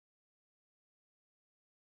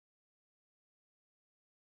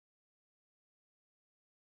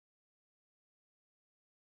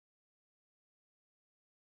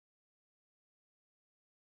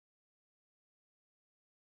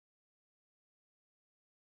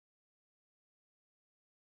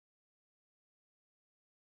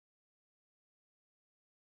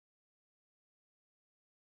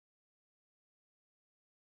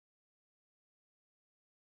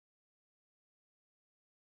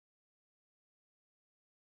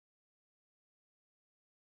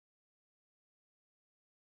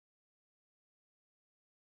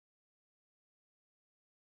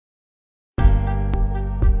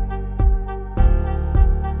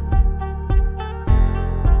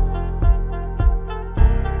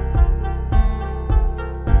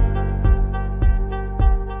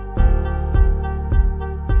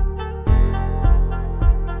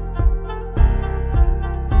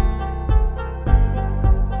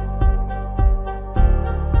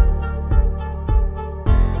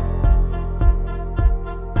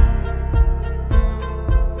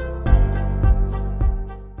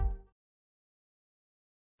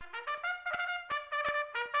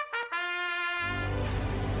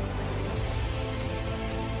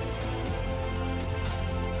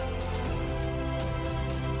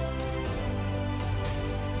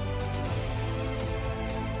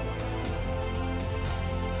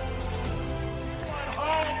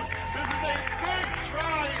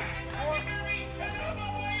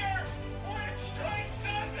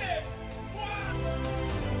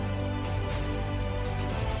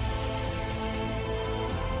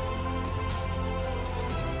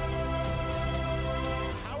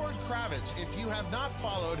Kravitz. If you have not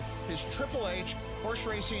followed his Triple H horse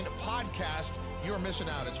racing podcast, you're missing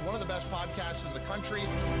out. It's one of the best podcasts in the country.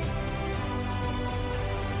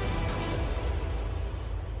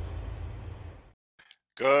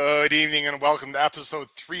 Good evening and welcome to episode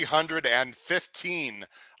 315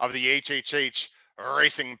 of the HHH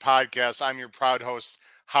Racing Podcast. I'm your proud host,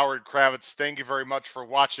 Howard Kravitz. Thank you very much for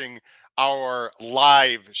watching our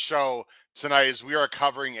live show tonight as we are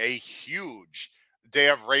covering a huge day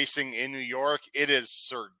of racing in New York. It is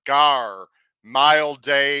CIGAR Mile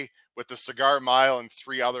Day with the CIGAR Mile and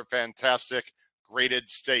 3 other fantastic graded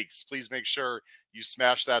stakes. Please make sure you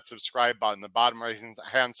smash that subscribe button, the bottom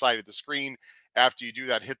right-hand side of the screen. After you do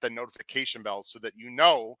that, hit the notification bell so that you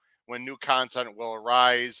know when new content will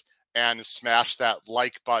arise, and smash that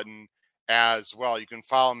like button as well. You can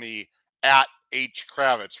follow me at H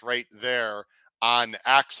Kravitz right there on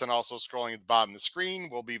X, and also scrolling at the bottom of the screen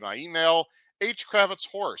will be my email,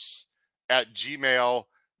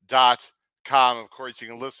 hkravitzhorse@gmail.com. Of course, you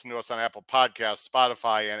can listen to us on Apple Podcasts,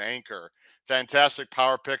 Spotify, and Anchor. Fantastic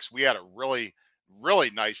power picks. We had a really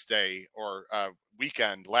nice day or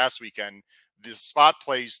weekend last weekend. The spot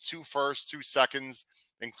plays 2 firsts, 2 seconds,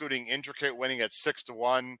 including Intricate winning at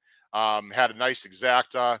 6-1. Had a nice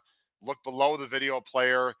exacta. Look below the video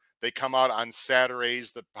player. They come out on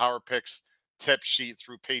Saturdays, the Power Picks tip sheet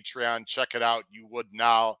through Patreon. Check it out. You would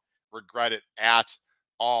not regret it at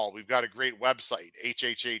all. We've got a great website,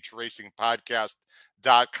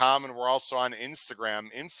 hhhracingpodcast.com, and we're also on Instagram,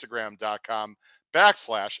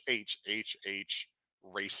 instagram.com/HHH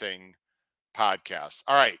Racing Podcast.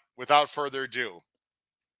 All right, without further ado,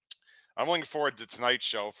 I'm looking forward to tonight's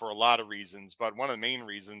show for a lot of reasons, but one of the main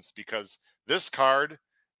reasons because this card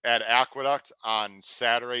at Aqueduct on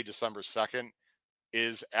Saturday, December 2nd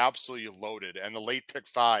is absolutely loaded, and the late pick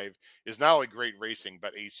 5 is not only great racing,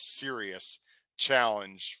 but a serious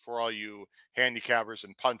challenge for all you handicappers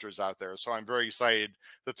and punters out there. So I'm very excited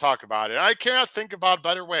to talk about it. I cannot think about a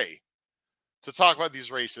better way to talk about these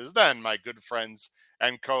races than my good friends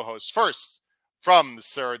and co-hosts. First, from the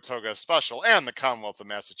Saratoga Special and the Commonwealth of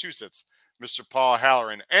Massachusetts, Mr. Paul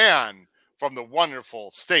Halloran, and from the wonderful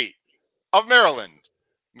state of Maryland,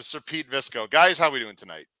 Mr. Pete Visco. Guys, how are we doing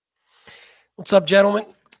tonight? What's up,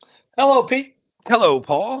 gentlemen? Hello, Pete. Hello,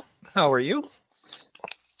 Paul. How are you?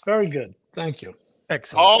 Very good. Thank you.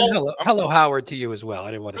 Excellent. Paul, hello, Howard, to you as well.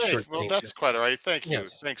 I didn't want to short. Well, that's quite all right. Thank you.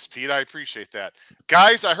 Yes. Thanks, Pete. I appreciate that.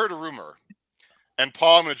 Guys, I heard a rumor. And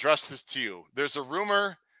Paul, I'm going to address this to you. There's a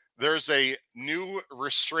rumor. There's a new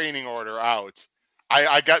restraining order out.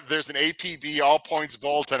 There's an APB all points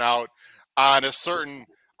bulletin out on a certain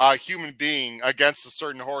human being against a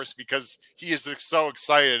certain horse because he is so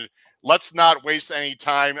excited. Let's not waste any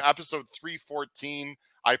time. Episode 314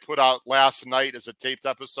 I put out last night as a taped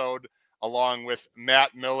episode along with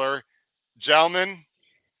Matt Miller. Gentlemen,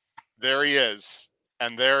 there he is.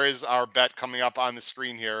 And there is our bet coming up on the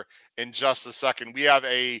screen here in just a second. We have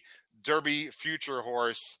a Derby future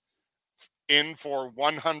horse in for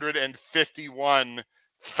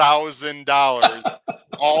 $151,000.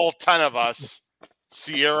 All 10 of us.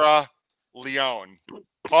 Sierra Leone.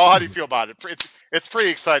 Paul, how do you feel about it? It's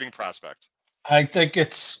pretty exciting prospect. I think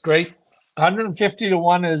it's great.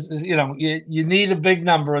 150-1 is you need a big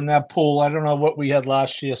number in that pool. I don't know what we had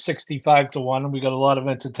last year, 65-1, and we got a lot of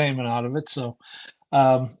entertainment out of it. So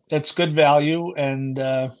that's good value. And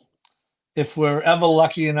if we're ever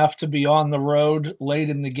lucky enough to be on the road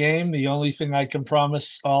late in the game, the only thing I can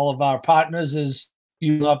promise all of our partners is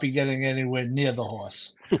you will not be getting anywhere near the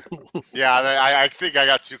horse. Yeah, I think I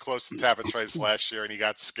got too close to Tapatrice last year, and he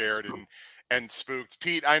got scared and spooked.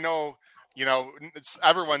 Pete, I know,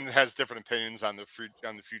 everyone has different opinions on the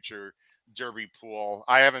future Derby pool.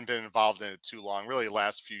 I haven't been involved in it too long, really the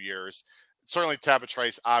last few years. Certainly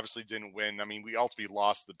Tapatrice obviously didn't win. I mean, we ultimately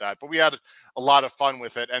lost the bet, but we had a lot of fun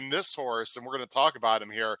with it. And this horse, and we're going to talk about him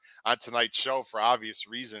here on tonight's show for obvious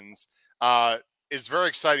reasons, is very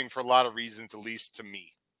exciting for a lot of reasons, at least to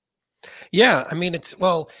me. Yeah, I mean, it's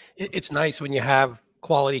nice when you have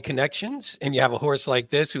quality connections and you have a horse like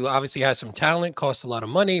this who obviously has some talent, costs a lot of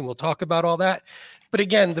money, and we'll talk about all that. But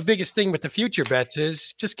again, the biggest thing with the future bets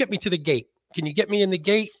is just get me to the gate. Can you get me in the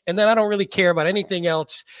gate? And then I don't really care about anything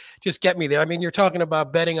else. Just get me there. I mean, you're talking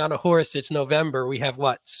about betting on a horse. It's November. We have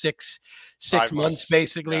what, six months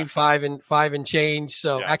basically, yeah. five and change.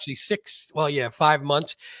 So yeah. Actually 6. Well, yeah, 5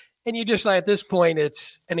 months. And you just like at this point,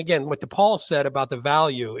 and again, what DePaul said about the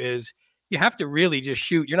value is you have to really just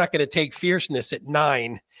shoot. You're not going to take Fierceness at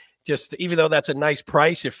 9. Even though that's a nice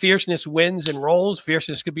price, if Fierceness wins and rolls,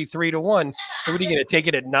 Fierceness could be 3-1. What are you going to take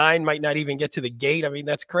it at 9? Might not even get to the gate. I mean,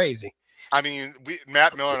 that's crazy. I mean,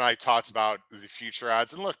 Matt Miller and I talked about the future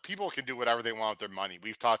odds, and look, people can do whatever they want with their money.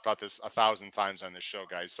 We've talked about this 1,000 times on this show,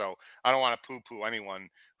 guys. So I don't want to poo-poo anyone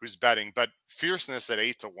who's betting, but fierceness at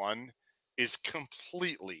 8-1 is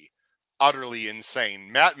completely, utterly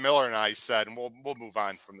insane. Matt Miller and I said, and we'll move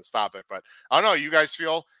on from this topic, but I don't know. You guys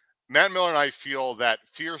feel? Matt Miller and I feel that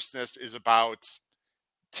fierceness is about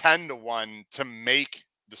 10-1 to make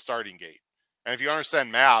the starting gate. And if you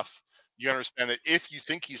understand math, you understand that if you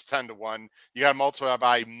think he's 10-1, you got to multiply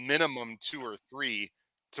by minimum 2 or 3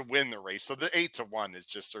 to win the race. So the 8-1 is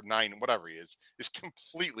just, or 9, whatever he is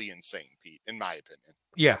completely insane, Pete, in my opinion.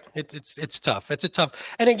 Yeah, it's tough. It's a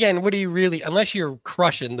tough. And again, what do you really, unless you're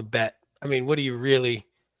crushing the bet? I mean, what do you really?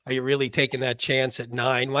 Are you really taking that chance at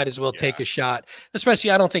 9? Might as well take a shot. Especially,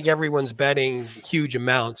 I don't think everyone's betting huge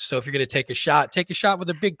amounts. So if you're going to take a shot with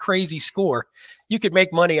a big crazy score. You could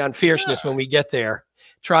make money on fierceness when we get there.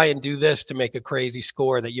 Try and do this to make a crazy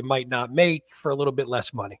score that you might not make for a little bit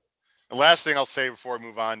less money. The last thing I'll say before we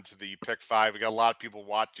move on to the pick 5, we got a lot of people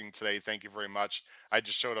watching today. Thank you very much. I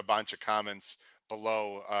just showed a bunch of comments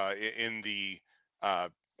below in the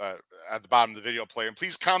at the bottom of the video player. And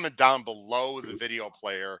please comment down below the video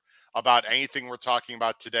player about anything we're talking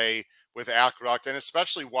about today with Aqueduct, and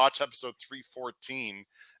especially watch episode 314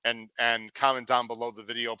 and comment down below the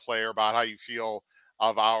video player about how you feel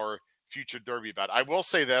of our future Derby bet. I will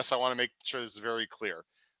say this. I want to make sure this is very clear.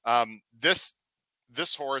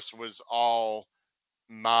 This horse was all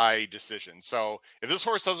my decision. So if this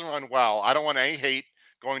horse doesn't run well, I don't want any hate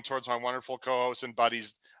going towards my wonderful co-hosts and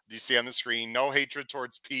buddies you see on the screen. No hatred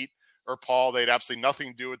towards Pete or Paul. They had absolutely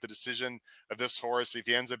nothing to do with the decision of this horse. If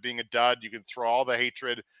he ends up being a dud, you can throw all the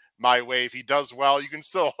hatred my way. If he does well, you can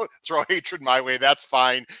still throw hatred my way. That's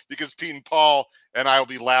fine, because Pete and Paul and I will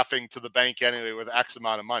be laughing to the bank anyway with X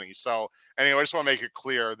amount of money. So anyway, I just want to make it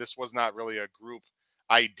clear, this was not really a group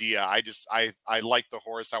idea. I like the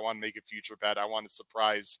horse. I want to make a future bet. I want to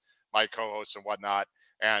surprise my co-hosts and whatnot.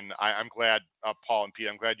 And I'm glad, Paul and Pete,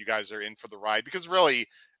 I'm glad you guys are in for the ride, because really,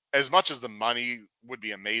 as much as the money would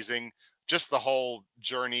be amazing, just the whole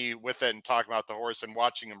journey with it and talking about the horse and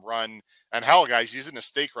watching him run. And hell, guys, he's in a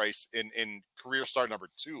stake race in career start number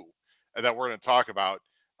 2 that we're going to talk about.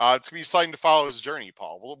 It's going to be exciting to follow his journey,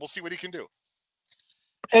 Paul. We'll see what he can do.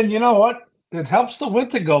 And you know what? It helps the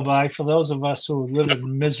winter go by for those of us who live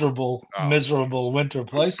in miserable winter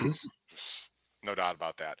places. No doubt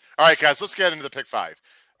about that. All right, guys, let's get into the pick 5.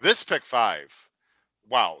 This pick 5.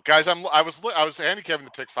 Wow, guys, I was handicapping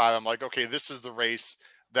the pick 5. I'm like, okay, this is the race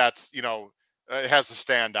that's, it has to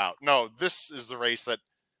stand out. No, this is the race that,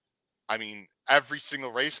 I mean, every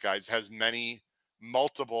single race, guys, has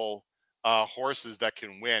multiple horses that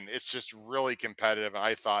can win. It's just really competitive, and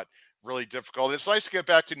I thought really difficult. It's nice to get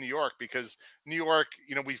back to New York, because New York,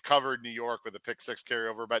 we've covered New York with a pick 6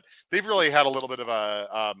 carryover, but they've really had a little bit of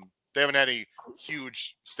a they haven't had any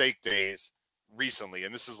huge stake days recently,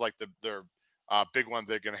 and this is like their big one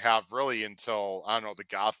they're going to have really until, I don't know, the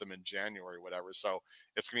Gotham in January, whatever. So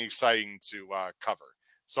it's going to be exciting to cover.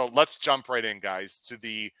 So let's jump right in, guys, to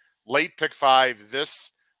the late pick 5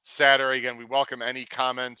 this Saturday. Again, we welcome any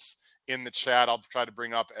comments in the chat. I'll try to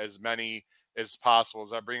bring up as many as possible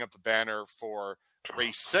as I bring up the banner for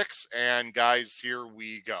race 6. And guys, here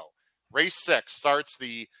we go. Race 6 starts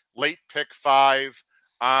the late pick 5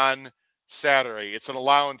 on Saturday. It's an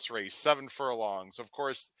allowance race, 7 furlongs. Of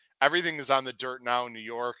course, everything is on the dirt now in New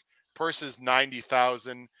York. Purse is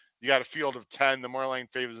 $90,000. You got a field of 10. The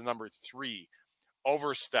Moorline favorite is number 3.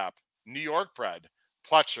 Overstep, New York bred,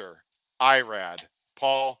 Pletcher, Irad.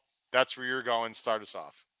 Paul, that's where you're going. Start us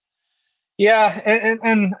off. Yeah,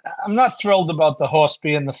 and I'm not thrilled about the horse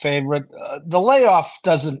being the favorite. The layoff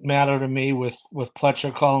doesn't matter to me with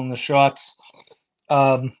Pletcher calling the shots.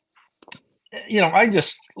 I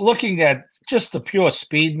just looking at just the pure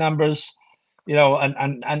speed numbers,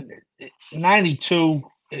 and 92,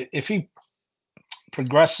 if he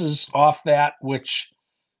progresses off that, which,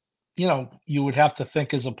 you would have to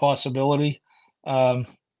think is a possibility.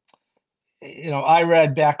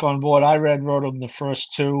 Irad back on board. Irad rode him the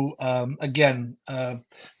first 2. Again,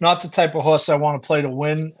 not the type of horse I want to play to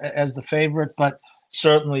win as the favorite, but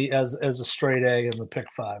certainly as a straight A in the pick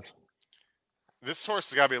 5. This horse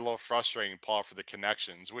has got to be a little frustrating, Paul, for the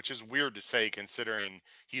connections, which is weird to say considering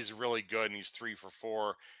he's really good and he's 3 for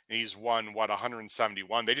 4 and he's won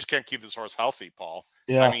 171. They just can't keep this horse healthy, Paul.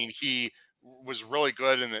 Yeah. I mean, he was really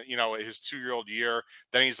good in his 2-year-old year.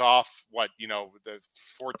 Then he's off the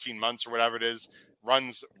 14 months or whatever it is.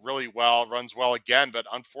 Runs really well, runs well again, but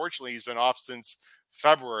unfortunately he's been off since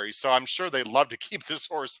February. So I'm sure they'd love to keep this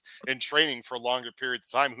horse in training for longer periods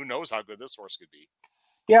of time. Who knows how good this horse could be?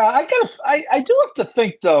 Yeah, I do have to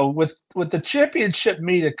think though, with the championship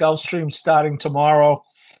meet at Gulfstream starting tomorrow,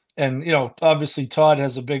 and obviously Todd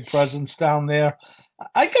has a big presence down there.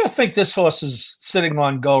 I gotta think this horse is sitting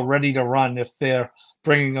on go, ready to run if they're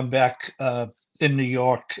bringing him back in New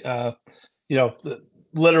York. You know,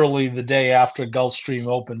 literally the day after Gulfstream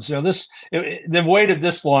opens. They've waited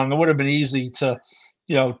this long. It would have been easy to,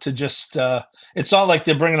 to just. It's not like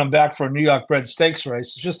they're bringing them back for a New York bred stakes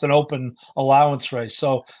race. It's just an open allowance race.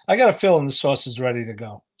 So I got a feeling this horse is ready to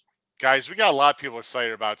go. Guys, we got a lot of people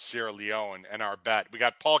excited about Sierra Leone and our bet. We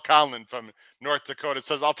got Paul Conlon from North Dakota. It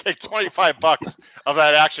says, I'll take 25 bucks of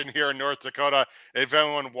that action here in North Dakota if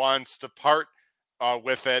anyone wants to part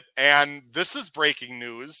with it. And this is breaking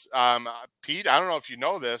news. Pete, I don't know if you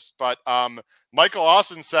know this, but Michael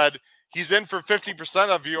Austin said he's in for 50%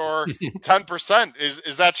 of your 10%.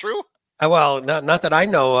 Is that true? Well, not that I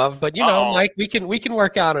know of, but Mike, we can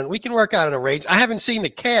work out an arrangement. I haven't seen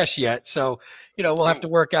the cash yet, so we'll have to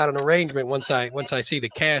work out an arrangement once I see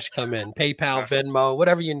the cash come in. PayPal, Venmo,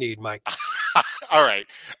 whatever you need, Mike. All right.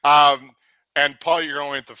 And Paul, you're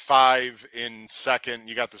going with the 5 in second.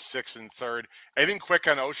 You got the 6 in third. Anything quick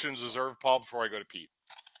on Ocean's Reserve, Paul, before I go to Pete?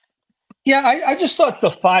 Yeah, I just thought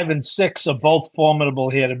the 5 and 6 are both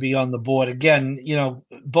formidable here to be on the board. Again,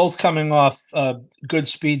 both coming off good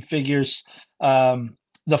speed figures.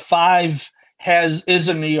 The 5 is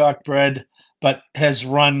a New York bred, but has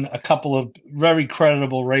run a couple of very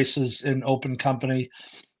creditable races in open company.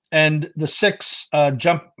 And the 6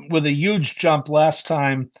 jumped with a huge jump last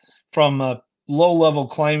time from a low level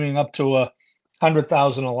claiming up to a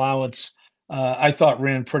 100,000 allowance. I thought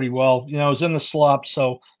ran pretty well. It was in the slop,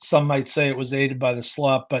 so some might say it was aided by the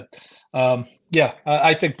slop. But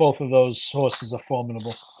I think both of those horses are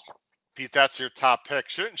formidable. Pete, that's your top pick.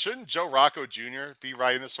 Shouldn't Joe Rocco Jr. be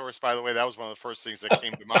riding this horse? By the way, that was one of the first things that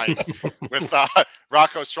came to mind with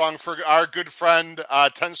Rocco Strong for our good friend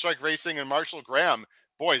 10 Strike Racing and Marshall Graham.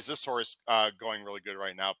 Boy, is this horse going really good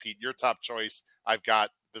right now. Pete, your top choice. I've got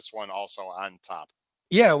this one also on top.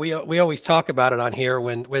 Yeah, we always talk about it on here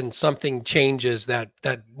when something changes that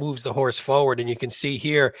moves the horse forward, and you can see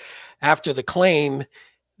here after the claim,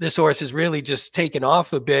 this horse is really just taken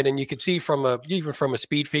off a bit, and you can see even from a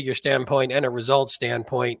speed figure standpoint and a result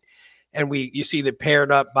standpoint, and you see the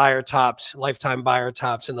paired up buyer tops, lifetime buyer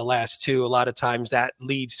tops in the last 2. A lot of times that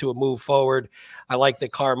leads to a move forward. I like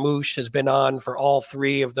that Carmouche has been on for all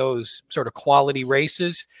 3 of those sort of quality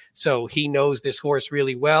races, so he knows this horse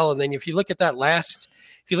really well. And then if you look at the last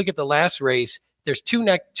race, there's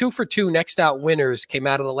 2 for 2 next out winners came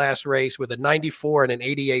out of the last race with a 94 and an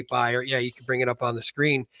 88 buyer. Yeah, you can bring it up on the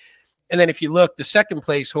screen. And then if you look, the second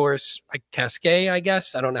place horse, Cascade, I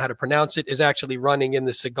guess, I don't know how to pronounce it, is actually running in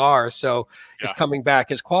the CIGAR. So it's coming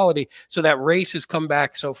back as quality. So that race has come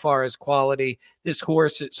back so far as quality. This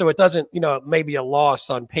horse, so it doesn't, maybe a loss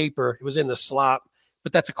on paper. It was in the slop,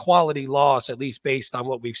 but that's a quality loss, at least based on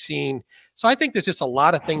what we've seen. So I think there's just a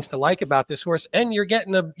lot of things to like about this horse, and you're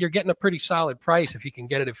getting a pretty solid price if you can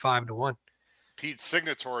get it at 5-1. Pete's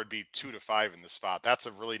Signature would be 2 to 5 in the spot. That's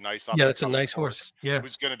a really nice. Yeah, that's a nice horse. Yeah,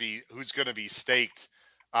 who's going to be staked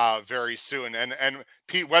very soon. And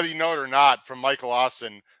Pete, whether you know it or not, from Michael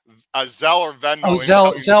Austin, Zell or Venmo.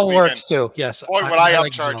 Oh, Zell works too. Yes. Boy, would I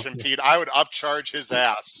upcharge him, Pete. I would upcharge his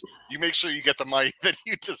ass. You make sure you get the money that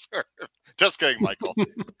you deserve. Just kidding, Michael.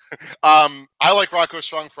 I like Rocco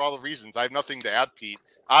Strong for all the reasons. I have nothing to add, Pete.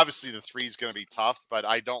 Obviously, the 3 is going to be tough, but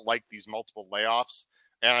I don't like these multiple layoffs.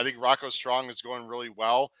 And I think Rocco Strong is going really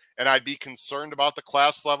well. And I'd be concerned about the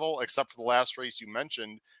class level, except for the last race you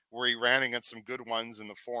mentioned, where he ran against some good ones and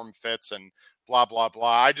the form fits and blah, blah,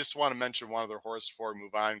 blah. I just want to mention one other horse before we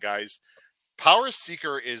move on, guys. Power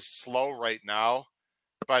Seeker is slow right now,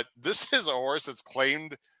 but this is a horse that's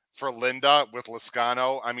claimed for Linda with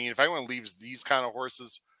Lascano. I mean, if anyone leaves these kind of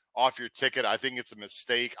horses off your ticket, I think it's a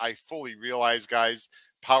mistake. I fully realize, guys,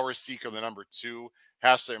 Power Seeker, the number 2,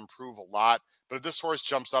 has to improve a lot. But if this horse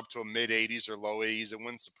jumps up to a mid-80s or low 80s, it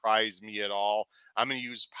wouldn't surprise me at all. I'm going to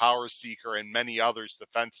use Power Seeker and many others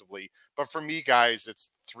defensively. But for me, guys,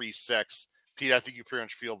 it's 3-6. Pete, I think you pretty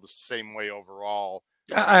much feel the same way overall.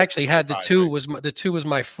 I actually had the 2 was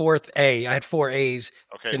my 4th A. I had 4 A's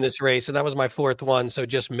in this race, and that was my 4th one, so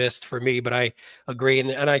just missed for me. But I agree,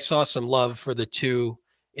 and I saw some love for the 2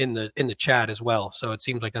 in the chat as well. So it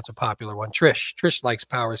seems like that's a popular one. Trish likes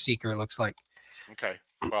Power Seeker. It looks like. Okay.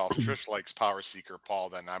 Well, if Trish likes Power Seeker, Paul,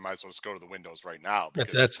 then I might as well just go to the windows right now.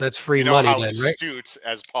 That's free money then, right? Astute,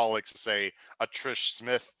 as Paul likes to say, a Trish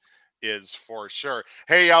Smith is for sure.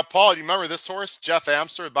 Hey, Paul, do you remember this horse, Jeff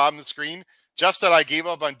Amster, at the bottom of the screen? Jeff said I gave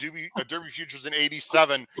up on Derby futures in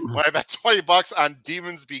 '87 when I bet $20 on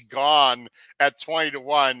Demons Be Gone at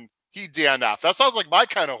 20-1. He DNF. That sounds like my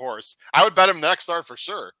kind of horse. I would bet him the next start for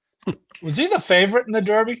sure. Was he the favorite in the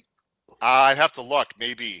Derby? I'd have to look.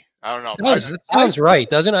 Maybe. I don't know. That sounds right,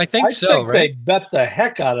 doesn't it? I think so, right? They bet the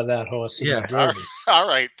heck out of that horse in the Derby. All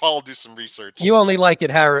right. Paul will do some research. You only like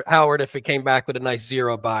it, Howard, if it came back with a nice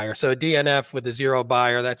zero buyer. So a DNF with a zero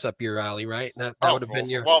buyer, that's up your alley, right? That would have been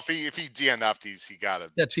your. Well, if he DNF'd, he got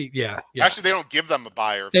it. Yeah. Actually, they don't give them a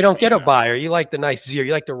buyer. They don't get a buyer. You like the nice zero.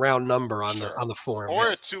 You like the round number on the form. Or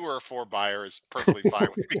a 2 or a 4 buyer is perfectly fine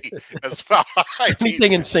with me as well.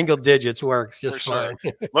 Anything in single digits works just fine.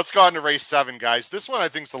 Sure. Let's go on to race 7, guys. This one I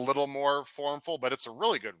think is a little more formful, but it's a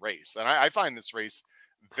really good race. And I find this race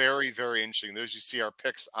very, very interesting. There's, you see our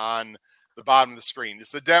picks on the bottom of the screen.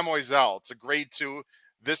 It's the Demoiselle. It's a grade 2.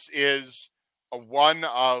 This is a one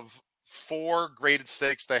of 4 graded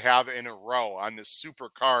stakes they have in a row on this super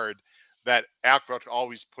card that Aqueduct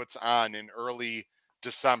always puts on in early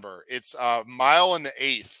December. It's a 1.8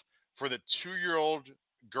 miles for the 2-year-old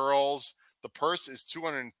girls. The purse is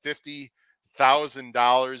 $250,000.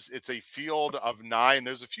 It's a field of 9.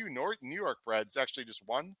 There's a few New York breds, actually just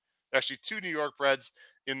one, actually 2 New York breds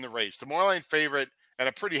in the race. The Moorline favorite, and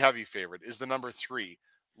a pretty heavy favorite, is the number 3,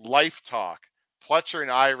 Life Talk. Pletcher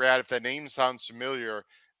and Irad, if that name sounds familiar,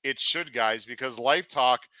 it should, guys, because Life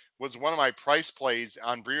Talk was one of my price plays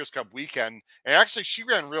on Breeders' Cup weekend. And actually, she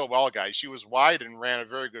ran real well, guys. She was wide and ran a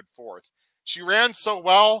very good 4th. She ran so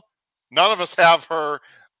well, none of us have her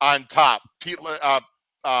on top.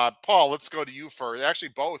 Paul, let's go to you first.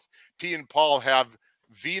 Actually, both P and Paul have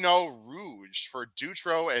Vino Rouge for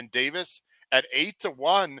Dutro and Davis at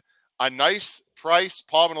 8-1. A nice price.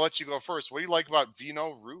 Paul, I'm going to let you go first. What do you like about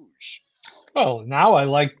Vino Rouge? Oh, now I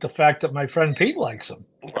like the fact that my friend Pete likes him.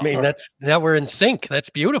 I mean, now we're in sync. That's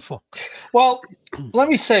beautiful. Well, let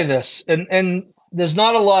me say this, and there's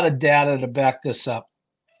not a lot of data to back this up.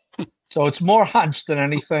 So it's more hunch than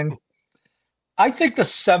anything. I think the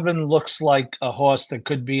 7 looks like a horse that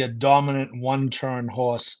could be a dominant 1-turn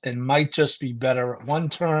horse and might just be better at 1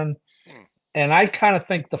 turn. And I kind of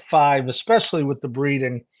think the 5, especially with the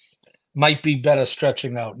breeding, might be better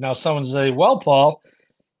stretching out. Now, someone say, well, Paul,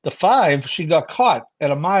 the 5, she got caught at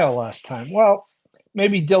 1 mile last time. Well,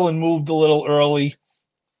 maybe Dylan moved a little early.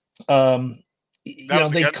 That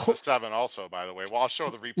was against the 7 also, by the way. Well, I'll show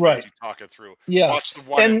the replay right. as you talk it through. Yeah. Watch the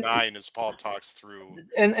 1 and 9 as Paul talks through.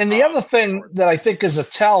 And the other thing that I think is a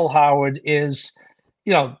tell, Howard, is,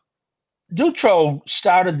 Dutro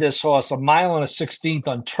started this horse 1 1/16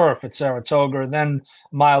 on turf at Saratoga, and then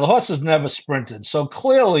a mile. The horse has never sprinted. So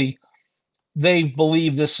clearly they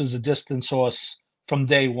believe this is a distance horse from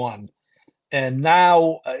day one. And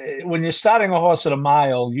now when you're starting a horse at 1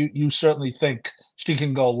 mile, you certainly think she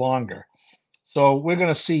can go longer. So we're going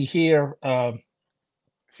to see here.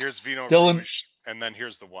 Here's Vino Dylan, Rouge, and then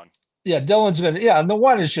here's the 1. Yeah, Dylan's going to. Yeah, and the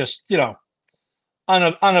 1 is just,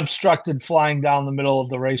 unobstructed, flying down the middle of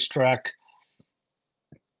the racetrack.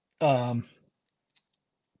 Now,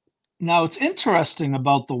 it's interesting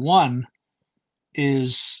about the 1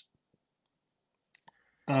 is.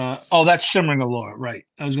 That's Shimmering Allure, right?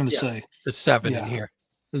 I was going to say the 7 in here.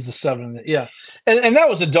 There's a 7 in it, yeah, and that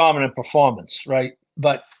was a dominant performance, right?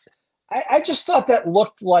 But I just thought that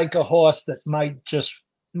looked like a horse that might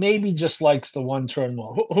maybe just likes the 1-turn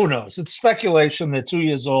more. Who knows? It's speculation. They're 2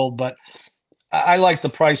 years old, but I like the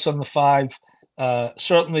price on the 5.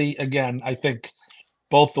 Certainly, again, I think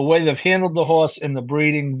both the way they've handled the horse and the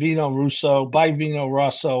breeding, Vino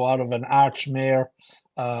Rosso out of an Arch mare.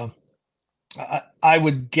 I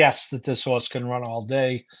would guess that this horse can run all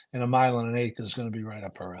day, and 1 1/8 is going to be right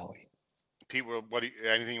up her alley. Pete,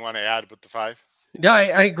 anything you want to add with the 5? Yeah,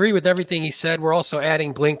 I agree with everything he said. We're also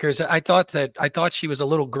adding blinkers. I thought she was a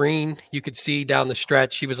little green. You could see down the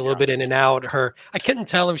stretch. She was a little bit in and out. I couldn't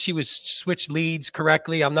tell if she was switched leads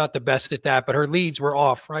correctly. I'm not the best at that, but her leads were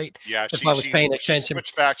off, right? Yeah, if I was paying attention. She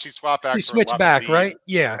switched back. She swapped back. She switched back, right?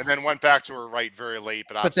 Yeah. And then went back to her right very late,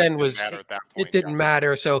 but then it didn't matter at that point. It didn't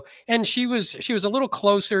matter. So, and she was a little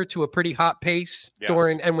closer to a pretty hot pace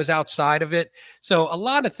during and was outside of it. So a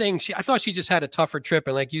lot of things. I thought she just had a tougher trip,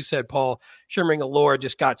 and like you said, Paul, Shimmering Allure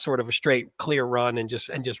just got sort of a straight clear run and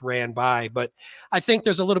just ran by. But I think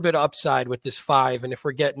there's a little bit of upside with this 5, and if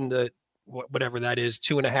we're getting the whatever that is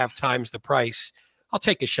 2.5 times the price, I'll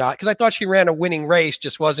take a shot, because I thought she ran a winning race,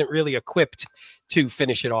 just wasn't really equipped to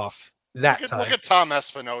finish it off that time. Look at Tom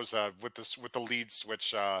Espinoza with the lead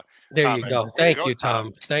switch. There you go. Thank you,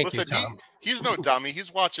 Tom. Thank you, Tom. He's no dummy.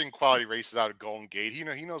 He's watching quality races out of Golden Gate.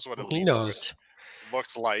 He knows what a lead switch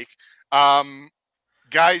looks like.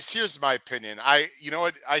 Guys, here's my opinion. You know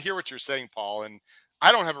what? I hear what you're saying, Paul, and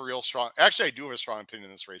I don't have a real strong. Actually, I do have a strong opinion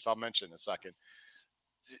in this race. I'll mention in a second.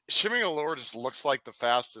 Shimmering Allure just looks like the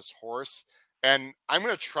fastest horse, and I'm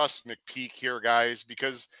going to trust McPeak here, guys,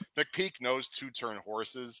 because McPeak knows two-turn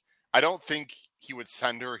horses. I don't think he would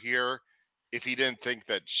send her here if he didn't think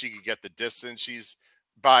that she could get the distance. She's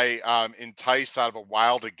by Entice out of a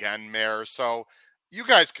Wild Again mare, so you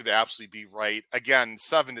guys could absolutely be right. Again,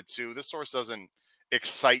 7-2. This horse doesn't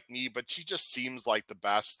excite me, but she just seems like the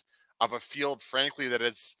best of a field, frankly, that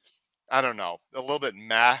is, I don't know, a little bit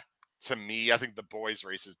meh to me. I think the boys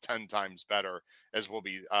race is 10 times better, as we'll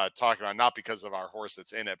be talking about, not because of our horse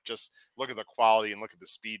that's in it. Just look at the quality and look at the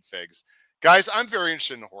speed figs. Guys, I'm very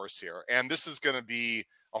interested in the horse here, and this is going to be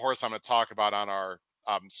a horse I'm going to talk about on our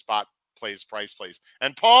spot plays, price plays.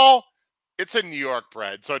 And Paul, it's a New York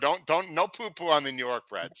bred, so don't no poo-poo on the New York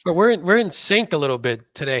breds. But we're in sync a little bit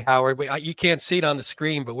today, Howard. You can't see it on the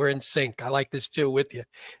screen, but we're in sync. I like this too with you.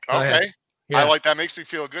 Go ahead. Yeah. I like that. Makes me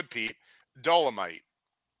feel good, Pete. Dolomite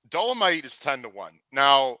is 10-1.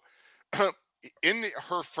 Now, in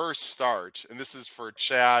her first start, and this is for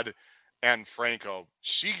Chad and Franco,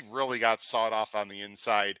 she really got sawed off on the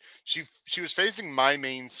inside. She was facing My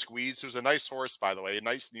Main Squeeze, who's a nice horse, by the way, a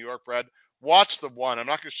nice New York bred. Watch the one. I'm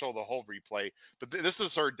not going to show the whole replay, but this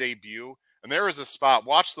is her debut, and there is a spot.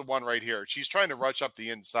 Watch the one right here. She's trying to rush up the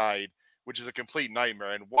inside, which is a complete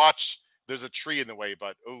nightmare. And watch, there's a tree in the way,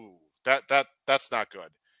 but ooh, that's not good.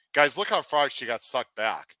 Guys, look how far she got sucked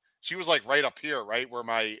back. She was like right up here, right where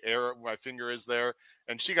my finger is there,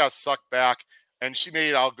 and she got sucked back, and she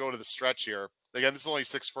made, I'll go to the stretch here. Again, this is only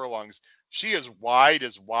 6 furlongs. She is wide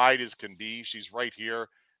as can be. She's right here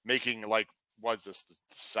making, like, what's this, the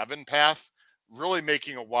 7 path? Really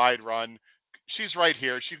making a wide run. She's right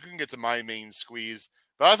here. She couldn't get to My Main Squeeze,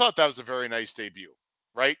 but I thought that was a very nice debut,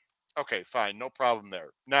 right? Okay, fine. No problem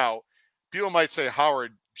there. Now, people might say,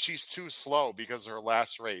 Howard, she's too slow because of her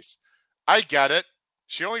last race. I get it.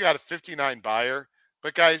 She only got a 59 buyer,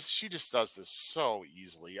 but guys, she just does this so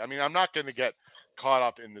easily. I mean, I'm not going to get caught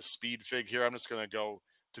up in the speed fig here. I'm just going to go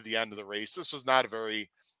to the end of the race. This was not a very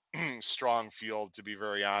strong field, to be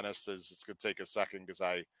very honest, as it's going to take a second because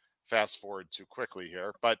I fast forward too quickly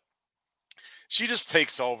here, but she just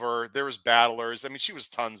takes over. There was battlers. I mean, she was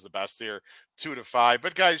tons the best here, 2-5,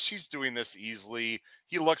 but guys, she's doing this easily.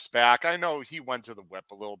 He looks back. I know he went to the whip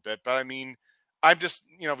a little bit, but I mean, I'm just,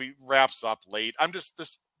 he wraps up late. I'm just,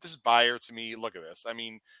 this buyer to me, look at this. I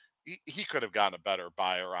mean, he could have gotten a better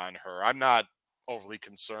buyer on her. I'm not overly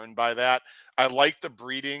concerned by that. I like the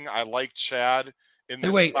breeding. I like Chad in this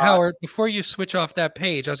Hey, wait, spot. Howard, before you switch off that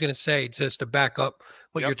page, I was going to say, just to back up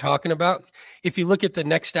what you're talking about, if you look at the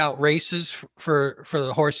next out races for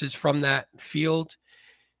the horses from that field,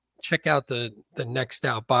 check out the next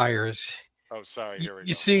out buyers. Oh, sorry. Here we go.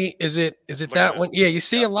 You see, is it Look that one? Yeah, you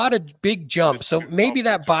see a lot of big jumps. So maybe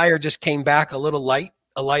that buyer just came back a little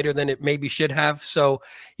lighter than it maybe should have. So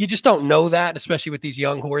you just don't know that, especially with these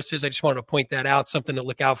young horses. I just wanted to point that out, something to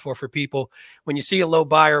look out for people. When you see a low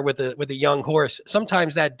buyer with a young horse,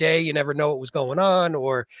 sometimes that day you never know what was going on,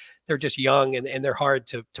 or they're just young and they're hard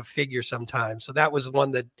to figure sometimes. So that was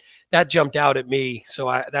one that jumped out at me.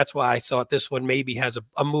 So that's why I thought this one maybe has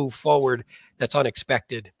a move forward that's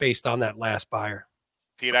unexpected based on that last buyer.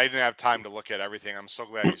 Pete, I didn't have time to look at everything. I'm so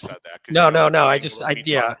glad you said that. No.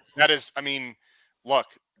 Yeah. That is, I mean, look,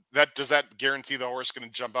 does that guarantee the horse going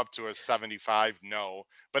to jump up to a 75? No,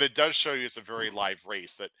 but it does show you it's a very live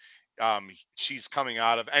race that she's coming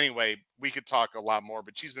out of. Anyway, we could talk a lot more,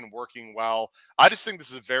 but she's been working well. I just think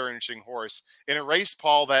this is a very interesting horse in a race,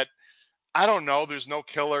 Paul, that I don't know. There's no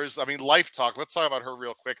killers. I mean, Life Talk. Let's talk about her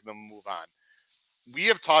real quick and then we'll move on. We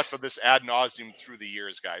have talked about this ad nauseum through the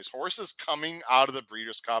years, guys. Horses coming out of the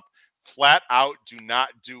Breeders' Cup flat out do not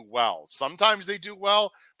do well. Sometimes they do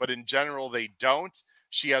well, but in general, they don't.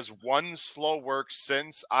 She has one slow work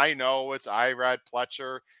since. I know it's Irad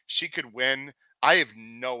Pletcher. She could win. I have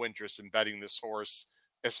no interest in betting this horse,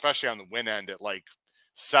 especially on the win end at like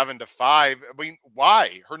 7-5. I mean,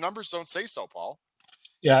 why? Her numbers don't say so, Paul.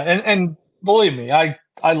 Yeah, and believe me, I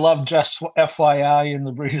love just FYI in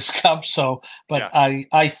the Breeders' Cup. So, but yeah.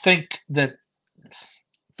 I think that,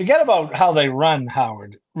 forget about how they run,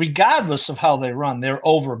 Howard. Regardless of how they run, they're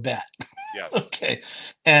overbet. Yes. Okay.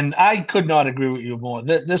 And I could not agree with you more.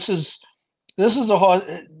 This is a horse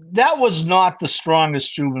that was not the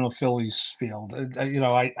strongest juvenile fillies field.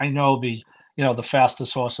 I know the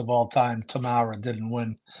fastest horse of all time, Tamara, didn't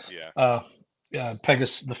win. Yeah.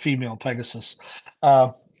 Pegasus, the female Pegasus.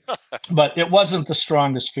 But it wasn't the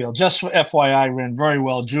strongest field. Just for FYI, ran very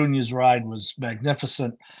well. Junior's ride was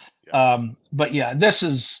magnificent. Yeah. But yeah, this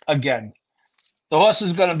is, again, The horse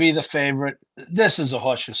is going to be the favorite. This is a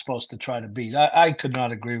horse you're supposed to try to beat. I could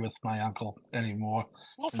not agree with my uncle anymore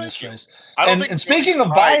in this race. I don't think And Jody's speaking of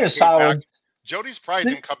Pride bias, came Howard, back. Jody's Pride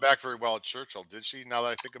didn't come back very well at Churchill, did she? Now that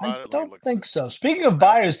I think about I it, don't think so. Speaking of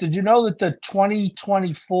bias, did you know that the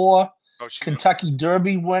 2024 Kentucky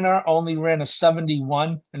Derby winner only ran a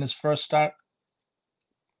 71 in his first start?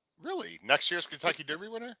 Really? Next year's Kentucky Derby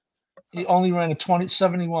winner? He only ran a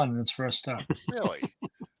 71 in his first start. Really?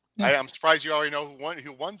 I'm surprised you already know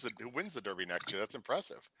who wins the Derby next year. That's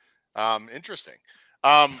impressive. Interesting.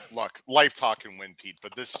 Look, Life Talk can win, Pete,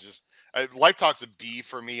 but this is just Life Talk's a B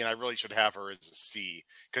for me, and I really should have her as a C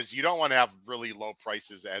because you don't want to have really low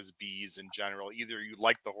prices as Bs in general. Either you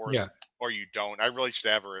like the horse or you don't. I really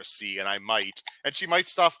should have her a C, and I might, and she might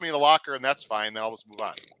stuff me in a locker, and that's fine. Then I'll just move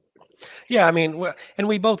on. Yeah, I mean, and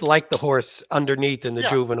we both like the horse underneath in the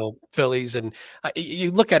juvenile fillies, and you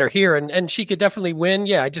look at her here, and she could definitely win.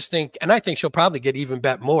 Yeah, I just think, and I think she'll probably get even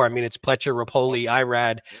bet more. I mean, it's Pletcher, Rapoli,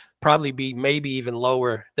 Irad, probably be maybe even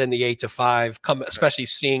lower than the 8-5. Especially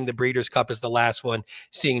seeing the Breeders' Cup as the last one,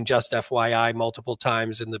 seeing Just FYI multiple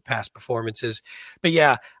times in the past performances. But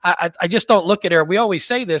yeah, I just don't look at her. We always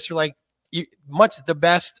say this, we're like, much the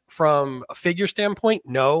best from a figure standpoint?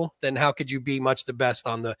 No. Then how could you be much the best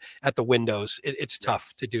at the windows? It's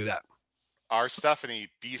tough to do that. Our Stephanie,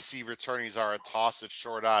 BC returnees are a toss at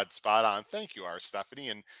short odds, spot on. Thank you, our Stephanie,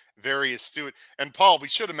 and very astute. And Paul, we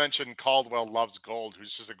should have mentioned Caldwell Loves Gold,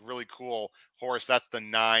 who's just a really cool horse. That's the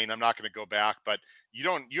 9. I'm not going to go back, but you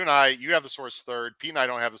have this horse third. Pete and I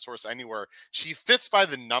don't have this horse anywhere. She fits by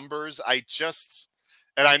the numbers. And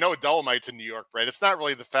I know Dolomite's in New York bred. It's not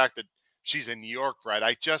really the fact that she's a New York bred.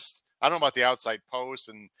 I don't know about the outside post,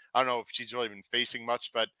 and I don't know if she's really been facing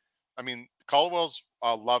much, but I mean, Caldwell's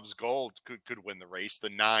Loves Gold could win the race,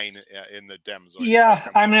 the 9 in the Dems. Yeah,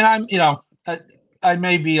 I mean, I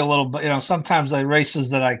may be a little bit, sometimes the races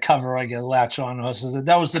that I cover, I get latch on horses.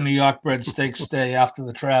 That was the New York bred stakes day after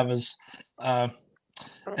the Travers.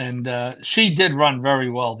 And she did run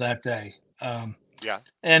very well that day. Yeah.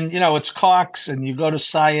 And, it's Cox, and you go to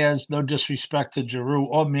Saez, no disrespect to Giroux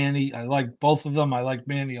or Manny. I like both of them. I like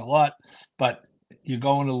Manny a lot. But you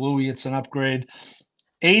go into Louis, it's an upgrade.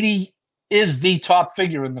 80 is the top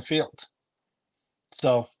figure in the field.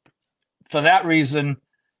 So for that reason,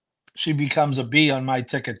 she becomes a B on my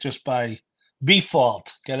ticket just by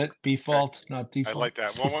default. Get it? Default, not default. I like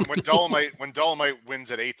that. Well, when Dolomite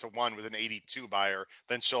wins at 8-1 with an 82 buyer,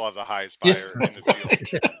 then she'll have the highest buyer in the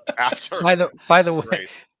field. After by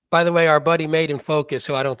the way, our buddy Made in Focus,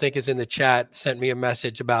 who I don't think is in the chat, sent me a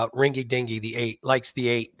message about Ringy Dingy, the 8, likes the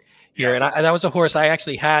 8 here. Yes. And that was a horse I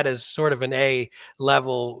actually had as sort of an A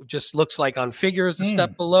level, just looks like on figures a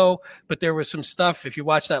step below, but there was some stuff, if you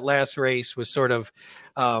watch that last race, was sort of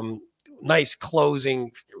nice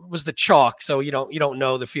closing, was the chalk. So you don't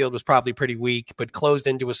know, the field was probably pretty weak, but closed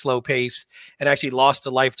into a slow pace and actually lost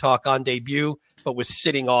to Life Talk on debut, but was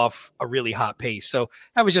sitting off a really hot pace. So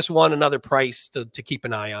that was just another price to keep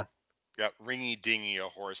an eye on. Yeah, Ringy Dingy, a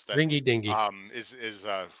horse that Ringy Dingy is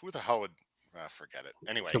who the hell would forget it.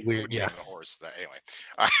 Anyway, it's weird, the horse that anyway.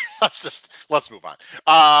 Let's move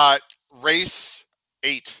on. Race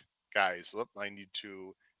 8, guys.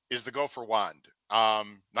 Is the Gopher Wand.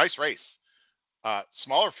 Nice race.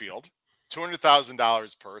 Smaller field,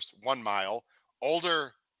 $200,000 purse, 1 mile.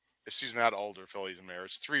 Not older fillies and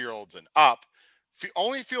mares, 3-year-olds and up.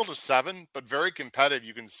 Only field of 7, but very competitive.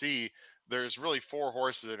 You can see there's really 4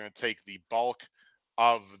 horses that are going to take the bulk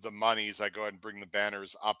of the monies. I go ahead and bring the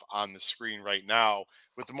banners up on the screen right now.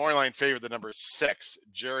 With the morning line favorite, the number 6,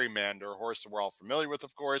 Gerrymander, a horse that we're all familiar with,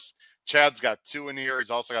 of course. Chad's got 2 in here.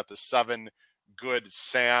 He's also got the 7, Good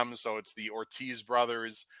Sam. So it's the Ortiz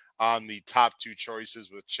brothers on the top 2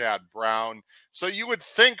 choices with Chad Brown. So you would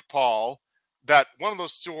think, Paul, that one of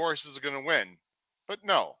those 2 horses is going to win. But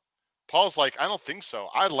no. Paul's like, I don't think so.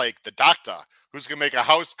 I like the doctor who's going to make a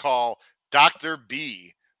house call, Dr.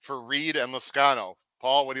 B, for Reed and Lascano.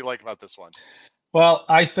 Paul, what do you like about this one? Well,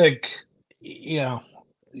 I think,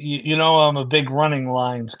 I'm a big running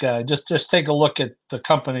lines guy. Just take a look at the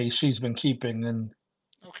company she's been keeping, and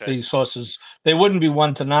these horses, they wouldn't be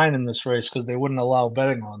 1-9 in this race because they wouldn't allow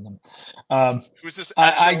betting on them. Who's this?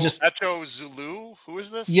 Echo Zulu? Who is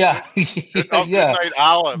this? Yeah. Good Night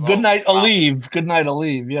Olive. Good Night Olive. Good Night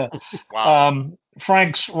Olive. Yeah. Wow.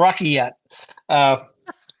 Frank's Rockyette.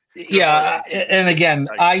 Yeah. And again,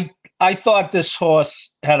 I thought this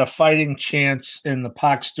horse had a fighting chance in the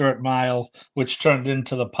Parks Dirt Mile, which turned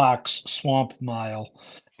into the Parks Swamp Mile.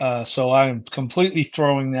 So I'm completely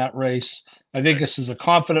throwing that race. I think this is a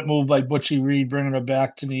confident move by Butchie Reed, bringing her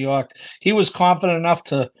back to New York. He was confident enough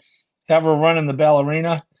to have her run in the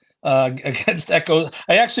Ballerina. against Echo.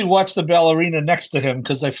 I actually watched the ballerina next to him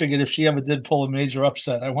because I figured if she ever did pull a major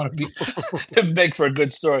upset, I want to be make for a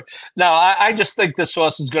good story. Now, I just think this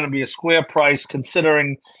horse is going to be a square price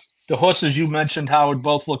considering the horses you mentioned, Howard,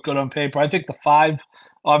 both look good on paper. I think the 5,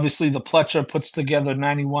 obviously the Pletcher puts together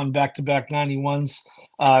 91 back-to-back 91s.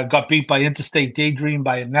 Got beat by Interstate Daydream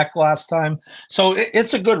by a neck last time. So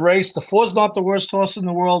it's a good race. The 4's not the worst horse in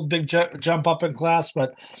the world, big jump up in class,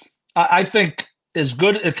 but I think as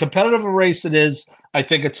good a competitive a race it is, I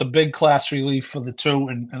think it's a big class relief for the 2,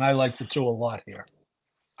 and I like the 2 a lot here.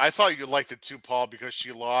 I thought you'd like the 2, Paul, because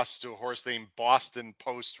she lost to a horse named Boston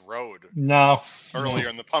Post Road earlier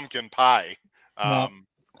in the pumpkin pie.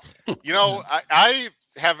 You know, I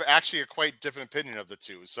have actually a quite different opinion of the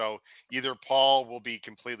 2. So either Paul will be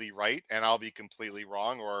completely right and I'll be completely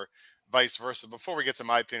wrong, or vice versa. Before we get to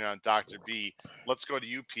my opinion on Dr. B, let's go to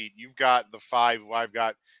you, Pete. You've got the 5 who I've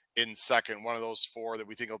got in second, one of those 4 that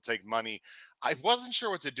we think will take money. I wasn't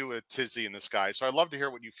sure what to do with Tizzy in this guy, so I'd love to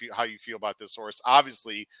hear what you feel, how you feel about this horse.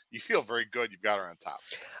 Obviously, you feel very good. You've got her on top.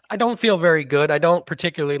 I don't feel very good. I don't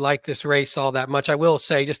particularly like this race all that much. I will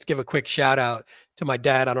say, just to give a quick shout out to my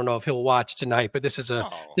dad. I don't know if he'll watch tonight, but this is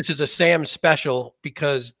a Sam special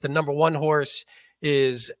because the number 1 horse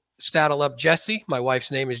is Saddle Up Jesse. My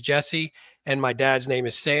wife's name is Jessie, and my dad's name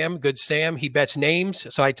is Sam. Good Sam. He bets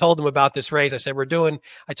names. So I told him about this race.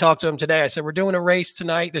 I talked to him today. I said, we're doing a race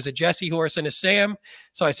tonight. There's a Jesse horse and a Sam.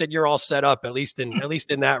 So I said, you're all set up, at least in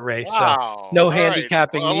that race. Wow. So no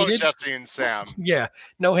handicapping needed. needed. Jesse and Sam. Yeah.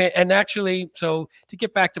 No hand. And actually, so to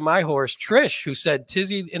get back to my horse, Trish, who said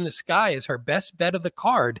Tizzy in the Sky is her best bet of the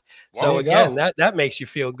card. So again, that makes you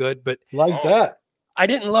feel good. But that. I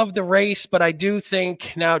didn't love the race, but I do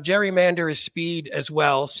think now Gerrymander is speed as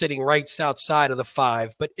well, sitting right outside of the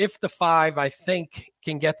 5. But if the 5, I think,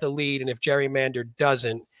 can get the lead, and if Gerrymander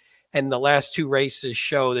doesn't, and the last 2 races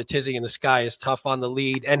show that Tizzy in the Sky is tough on the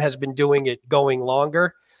lead and has been doing it going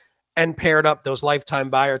longer and paired up those lifetime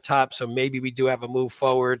buyer tops, so maybe we do have a move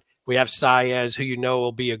forward. We have Saez, who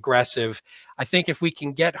will be aggressive. I think if we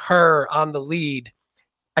can get her on the lead,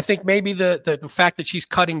 I think maybe the fact that she's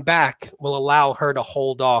cutting back will allow her to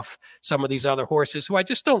hold off some of these other horses who I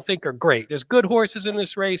just don't think are great. There's good horses in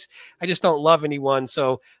this race. I just don't love anyone.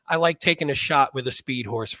 So I like taking a shot with a speed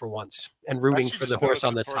horse for once and rooting for the horse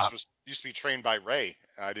on the top. Used to be trained by Ray.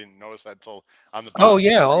 I didn't notice that until on the bottom. Oh,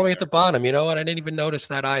 yeah, all the way at the bottom. You know what? I didn't even notice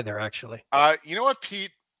that either, actually. You know what,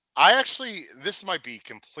 Pete? This might be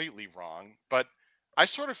completely wrong, but I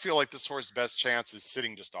sort of feel like this horse's best chance is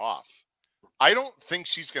sitting just off. I don't think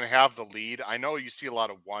she's going to have the lead. I know you see a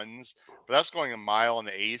lot of 1s, but that's going a mile and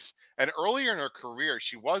 1/8. And earlier in her career,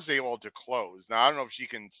 she was able to close. Now, I don't know if she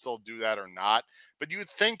can still do that or not, but you would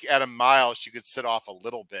think at a mile she could sit off a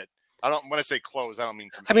little bit. When I say close, I don't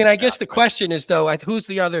mean from. I guess the question is, though, who's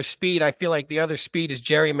the other speed? I feel like the other speed is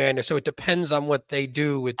Gerrymander, so it depends on what they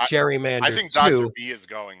do with Gerrymander. I think Dr. B is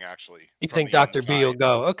going, actually. You think Dr. B will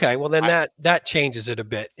go? Okay, well, then that changes it a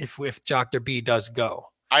bit if Dr. B does go.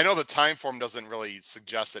 I know the time form doesn't really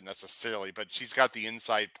suggest it necessarily, but she's got the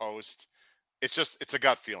inside post. It's a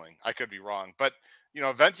gut feeling. I could be wrong, but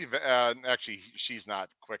Venti, actually, she's not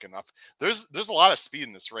quick enough. There's a lot of speed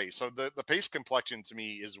in this race, so the pace complexion to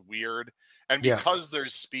me is weird, and because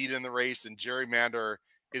there's speed in the race and Gerrymander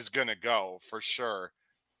is gonna go for sure.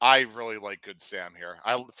 I really like Good Sam here.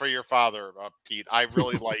 For your father, Pete, I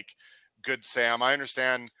really like Good Sam. I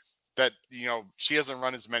understand that she hasn't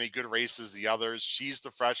run as many good races as the others. She's the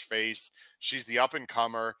fresh face. She's the up and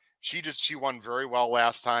comer. She won very well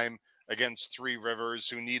last time against Three Rivers,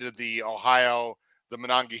 who needed the Ohio, the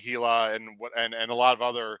Monongahela, and a lot of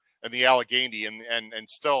other, and the Allegheny, and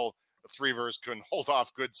still Three Rivers couldn't hold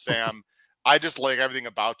off Good Sam. I just like everything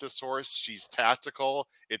about this horse. She's tactical.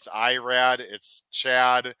 It's IRAD. It's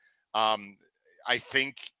Chad. I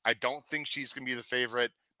don't think she's gonna be the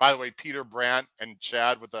favorite. By the way, Peter Brandt and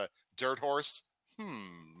Chad with a dirt horse.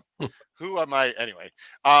 Who am I? Anyway,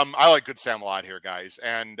 I like Good Sam a lot here, guys.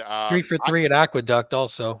 And 3 for 3 at Aqueduct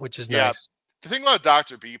also, which is nice. The thing about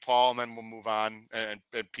Dr. B, Paul, and then we'll move on. And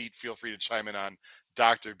Pete, feel free to chime in on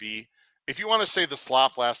Dr. B. If you want to say the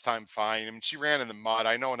slop last time, fine. I mean, she ran in the mud.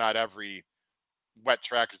 I know not every wet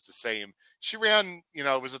track is the same. She ran,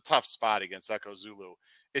 it was a tough spot against Echo Zulu.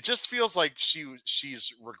 It just feels like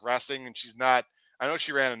she's regressing, and she's not. I know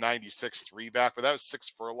she ran a 96.3 back, but that was 6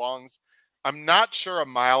 furlongs. I'm not sure a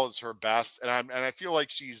mile is her best, and I feel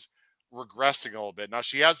like she's regressing a little bit. Now,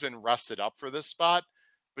 she has been rested up for this spot,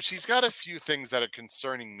 but she's got a few things that are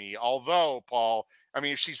concerning me. Although, Paul,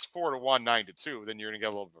 if she's 4-1, 9-2, then you're going to get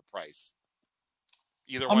a little bit of a price.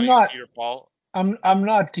 Either one of you, Peter, Paul. I'm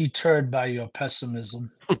not deterred by your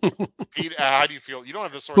pessimism. Pete, how do you feel? You don't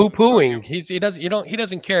have the source Poo in front of you. pooing. He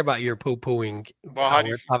doesn't care about your poo pooing. Well, how do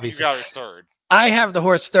you? You Obviously, got her third. I have the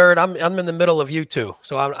horse third. I'm in the middle of you two,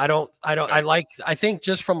 so I don't. Okay. I think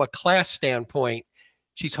just from a class standpoint,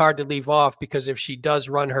 she's hard to leave off because if she does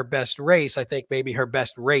run her best race, I think maybe her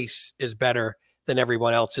best race is better than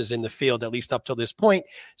everyone else's in the field, at least up till this point.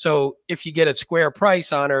 So if you get a square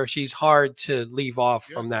price on her, she's hard to leave off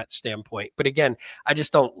from that standpoint. But again, I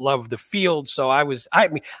just don't love the field. So I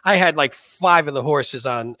mean, I had like 5 of the horses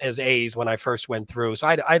on as A's when I first went through. So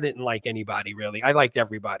I didn't like anybody really. I liked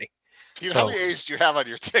everybody. Pete, So, how many A's do you have on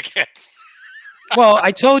your ticket? well,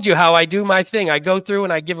 I told you how I do my thing. I go through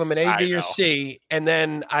and I give them an A, I B, know. or C, and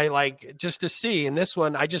then I like just a C. And this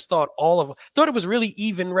one, I just thought it was really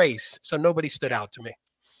even race, so nobody stood out to me.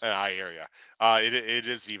 I hear you. It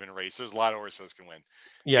is even race. There's a lot of horses can win.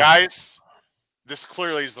 Yeah, Guys, this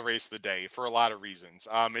clearly is the race of the day for a lot of reasons.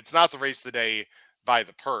 It's not the race of the day by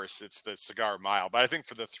the purse. It's the Cigar Mile. But I think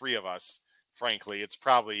for the three of us, frankly, it's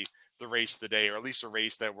probably the race of the day, or at least a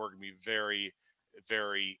race that we're going to be very,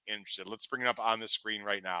 very interested. Let's bring it up on the screen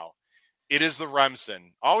right now. It is the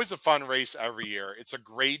Remsen. Always a fun race every year. It's a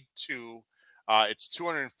grade 2. It's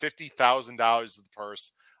 $250,000 of the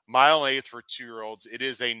purse. Mile and eighth for 2-year-olds. It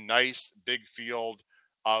is a nice big field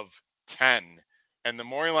of 10. And the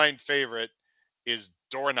morning line favorite is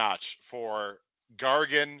Dornach for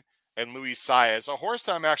Gargan and Louis Saez, a horse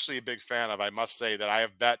that I'm actually a big fan of. I must say that I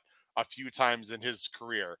have bet a few times in his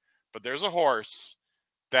career. But there's a horse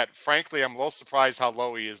that, frankly, I'm a little surprised how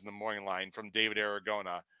low he is in the morning line from David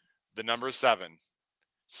Aragona. The number 7,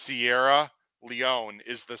 Sierra Leone,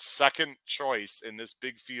 is the second choice in this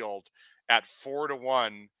big field at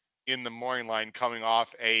 4-1 in the morning line, coming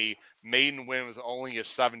off a maiden win with only a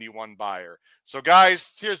 71 buyer. So,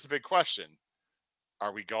 guys, here's the big question.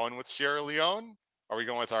 Are we going with Sierra Leone? Are we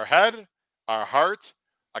going with our head, our heart,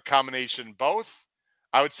 a combination both?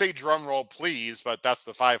 I would say drum roll, please, but that's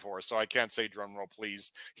the 5 horse, so I can't say drum roll,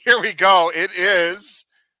 please. Here we go. It is.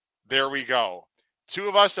 There we go. 2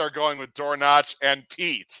 of us are going with Dornach, and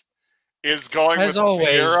Pete is going as with always.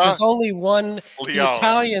 Sierra There's only one. Leone. The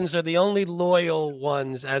Italians are the only loyal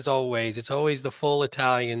ones, as always. It's always the full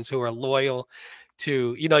Italians who are loyal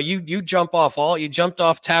to, you jumped off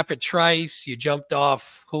Tappet Trice, you jumped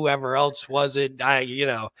off whoever else was it.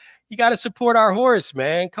 You got to support our horse,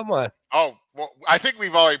 man. Come on. Oh, well, I think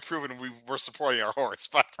we've already proven we're supporting our horse,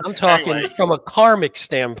 but I'm talking anyway. from a karmic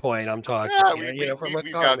standpoint. I'm talking. Yeah,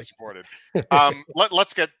 we've got it supported.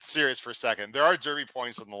 Let's get serious for a second. There are derby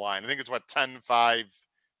points on the line. I think it's 10, 5,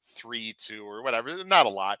 3, 2, or whatever. Not a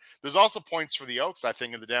lot. There's also points for the Oaks, I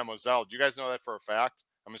think, in the Demoiselle. Do you guys know that for a fact?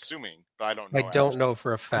 I'm assuming, but I don't know. I don't know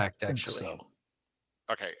for a fact, actually. So.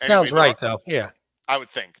 Okay. Sounds anyway, right, though. Yeah. I would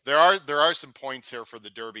think there are some points here for the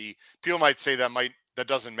Derby. People might say that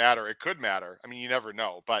doesn't matter. It could matter. I mean, you never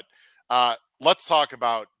know. But let's talk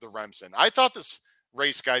about the Remsen. I thought this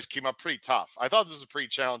race, guys, came up pretty tough. I thought this was a pretty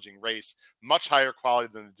challenging race, much higher quality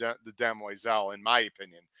than the Demoiselle, in my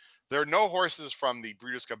opinion. There are no horses from the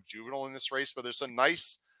Breeders' Cup Juvenile in this race, but there's some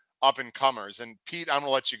nice up-and-comers. And Pete, I'm going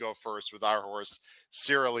to let you go first with our horse,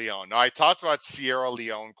 Sierra Leone. Now, I talked about Sierra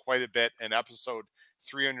Leone quite a bit in episode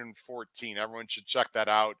 314. Everyone should check that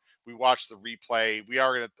out. We watched the replay. We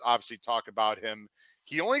are going to obviously talk about him.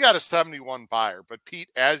 He only got a 71 buyer, but Pete,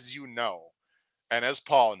 as you know, and as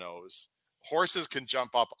Paul knows, horses can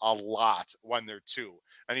jump up a lot when they're 2.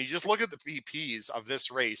 And you just look at the PPs of this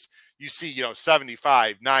race, you see,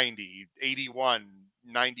 75, 90, 81,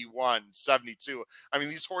 91, 72. I mean,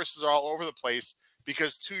 these horses are all over the place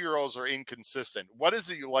because 2-year-olds are inconsistent. What is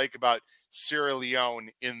it you like about Sierra Leone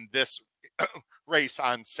in this race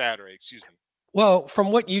on Saturday? Excuse me. Well,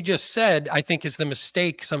 from what you just said, I think is the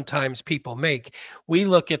mistake sometimes people make. We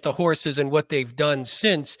look at the horses and what they've done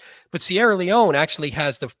since, but Sierra Leone actually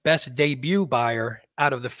has the best debut buyer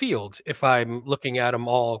out of the field. If I'm looking at them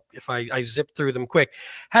all, if I zip through them quick,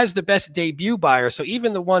 has the best debut buyer. So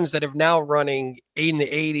even the ones that have now running in the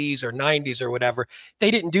 80s or 90s or whatever,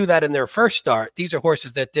 they didn't do that in their first start. These are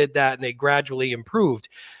horses that did that and they gradually improved.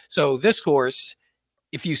 So this horse,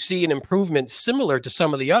 if you see an improvement similar to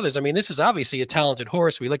some of the others, I mean, this is obviously a talented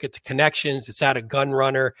horse. We look at the connections. It's at a gun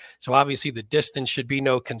runner. So obviously the distance should be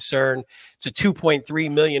no concern. It's a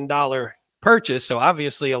 $2.3 million purchase. So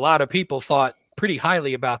obviously a lot of people thought pretty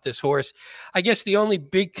highly about this horse. I guess the only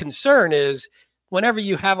big concern is whenever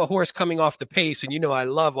you have a horse coming off the pace, and I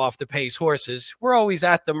love off the pace horses, we're always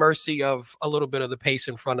at the mercy of a little bit of the pace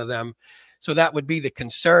in front of them. So that would be the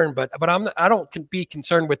concern, but I don't be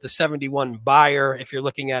concerned with the 71 buyer if you're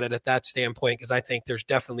looking at it at that standpoint, because I think there's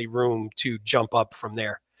definitely room to jump up from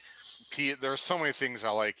there. Pete, there are so many things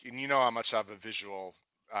I like, and you know how much of a visual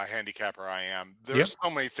handicapper I am. Yep. There's so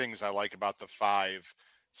many things I like about the 5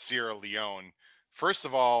 Sierra Leone. First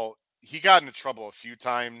of all, he got into trouble a few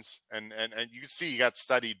times, and you can see he got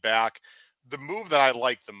studied back. The move that I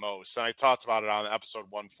like the most, and I talked about it on episode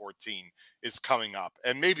 114, is coming up.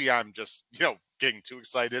 And maybe I'm just, getting too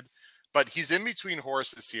excited, but he's in between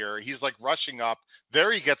horses here. He's like rushing up.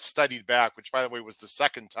 There he gets studied back, which, by the way, was the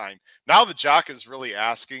second time. Now the jock is really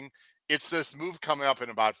asking. It's this move coming up in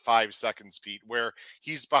about 5 seconds, Pete, where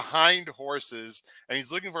he's behind horses and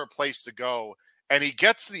he's looking for a place to go. And he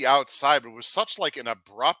gets to the outside, but it was such like an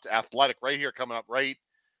abrupt athletic right here coming up right.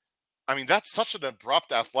 I mean, that's such an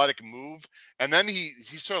abrupt athletic move. And then he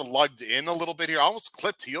sort of lugged in a little bit here, almost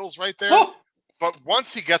clipped heels right there. Oh! But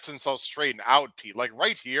once he gets himself straightened out, Pete, like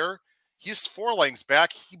right here, he's 4 lengths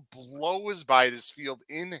back. He blows by this field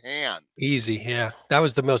in hand. Easy, yeah. That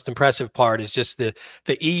was the most impressive part. Is just the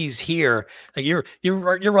ease here. Like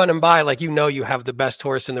you're running by like you have the best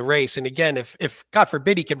horse in the race. And again, if God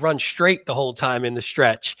forbid he could run straight the whole time in the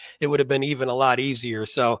stretch, it would have been even a lot easier.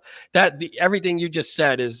 So everything you just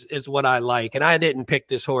said is what I like. And I didn't pick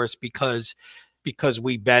this horse because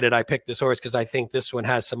we betted. I picked this horse because I think this one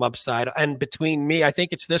has some upside. And between me, I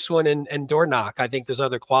think it's this one and Door Knock. I think there's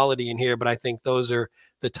other quality in here, but I think those are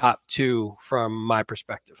the top 2 from my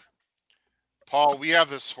perspective. Paul, we have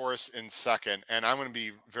this horse in second, and I'm going to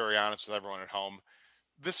be very honest with everyone at home.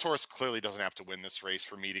 This horse clearly doesn't have to win this race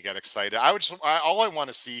for me to get excited. All I want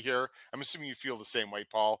to see here, I'm assuming you feel the same way,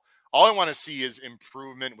 Paul. All I want to see is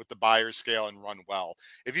improvement with the Beyer scale and run well.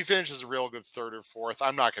 If he finishes a real good 3rd or 4th,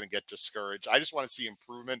 I'm not going to get discouraged. I just want to see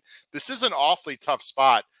improvement. This is an awfully tough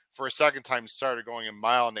spot for a second-time starter going a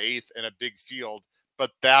mile 1/8 in a big field,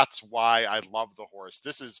 but that's why I love the horse.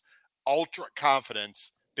 This is ultra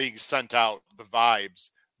confidence being sent out, the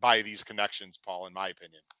vibes by these connections, Paul, in my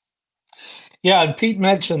opinion. Yeah, and Pete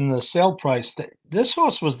mentioned the sale price. This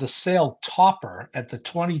horse was the sale topper at the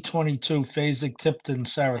 2022 Fasig-Tipton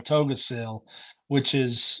Saratoga sale, which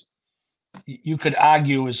is, you could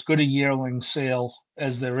argue, as good a yearling sale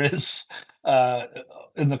as there is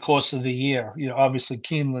in the course of the year. Obviously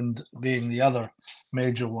Keeneland being the other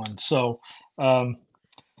major one. So, I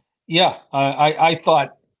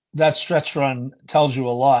thought that stretch run tells you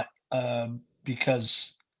a lot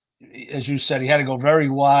because, as you said, he had to go very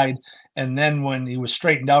wide, and then when he was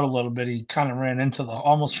straightened out a little bit, he kind of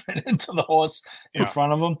almost ran into the horse in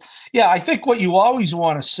front of him. Yeah, I think what you always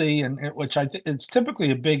want to see, and which I think it's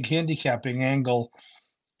typically a big handicapping angle,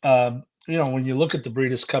 when you look at the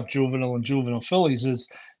Breeders' Cup Juvenile and Juvenile fillies, is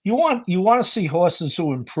you want to see horses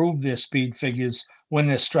who improve their speed figures when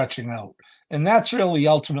they're stretching out, and that's really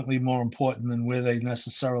ultimately more important than where they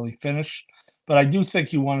necessarily finish. But I do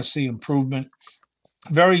think you want to see improvement.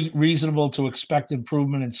 Very reasonable to expect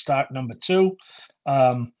improvement in start number 2.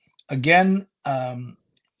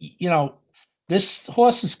 This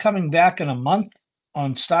horse is coming back in a month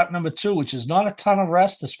on start number 2, which is not a ton of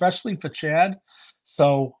rest, especially for Chad.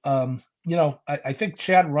 So, I think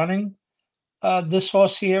Chad running this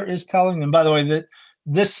horse here is telling. And by the way, that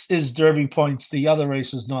this is Derby points. The other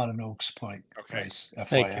race is not an Oaks Point race. FYI.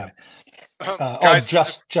 Thank you. Guys,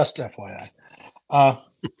 just FYI.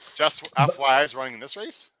 Just FYI is running in this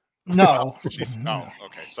race? No. Oh, okay.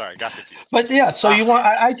 Sorry, got confused. But yeah, so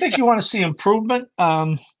I think you want to see improvement.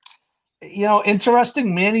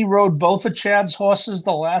 Interesting. Manny rode both of Chad's horses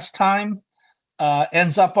the last time.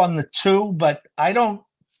 Ends up on the 2, but I don't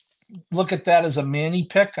look at that as a Manny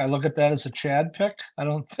pick. I look at that as a Chad pick. I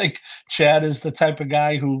don't think Chad is the type of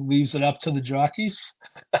guy who leaves it up to the jockeys.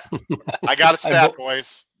 I got a stat,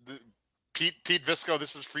 boys. Pete Visco,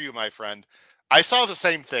 this is for you, my friend. I saw the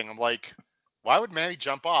same thing. I'm like, why would Manny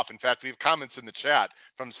jump off? In fact, we have comments in the chat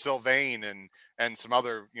from Sylvain and some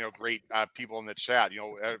other great people in the chat.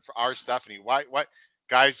 For our Stephanie, why?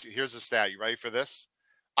 Guys, here's a stat. You ready for this?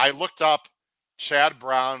 I looked up Chad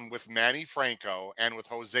Brown with Manny Franco and with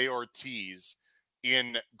Jose Ortiz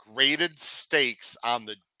in graded stakes on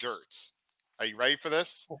the dirt. Are you ready for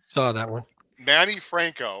this? Saw that one. Manny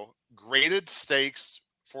Franco graded stakes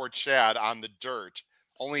for Chad on the dirt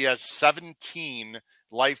only has 17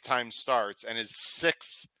 lifetime starts and is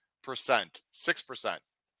 6%. 6%.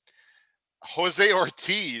 Jose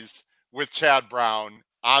Ortiz with Chad Brown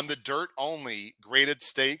on the dirt only graded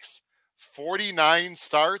stakes, 49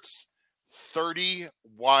 starts,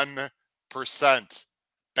 31%.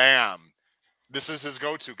 Bam. This is his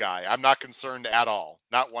go-to guy. I'm not concerned at all.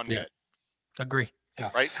 Not one bit. Agree.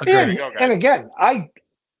 Yeah. Right? Agree. And again,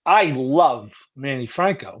 I love Manny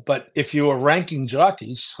Franco, but if you were ranking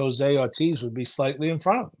jockeys, Jose Ortiz would be slightly in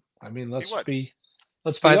front of him. I mean, let's be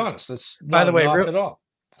honest. That's by the way, not at all.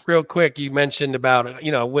 Real quick, you mentioned about,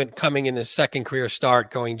 when coming in his second career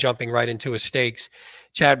start, jumping right into his stakes.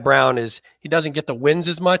 Chad Brown he doesn't get the wins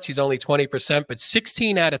as much. He's only 20%, but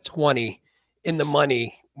 16 out of 20 in the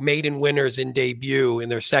money, maiden winners in debut in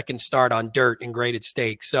their second start on dirt in graded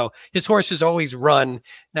stakes. So his horses always run.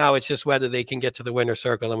 Now it's just whether they can get to the winner's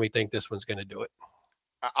circle, and we think this one's going to do it.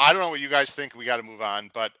 I don't know what you guys think. We got to move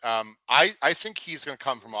on, but I think he's going to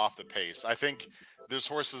come from off the pace. I think there's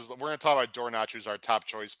horses. We're going to talk about Dornach, who's our top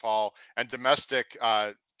choice, Paul, and domestic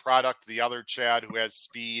product, the other Chad, who has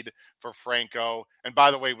speed for Franco. And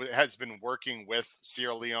by the way, has been working with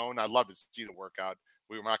Sierra Leone. I'd love to see the workout.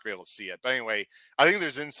 We were not going to be able to see it. But anyway, I think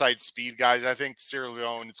there's inside speed, guys. I think Sierra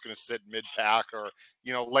Leone is going to sit mid-pack or,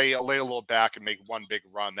 lay a little back and make one big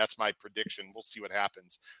run. That's my prediction. We'll see what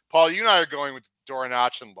happens. Paul, you and I are going with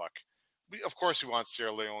Dornach, and look, of course we want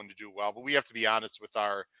Sierra Leone to do well, but we have to be honest with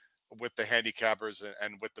the handicappers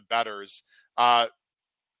and with the bettors.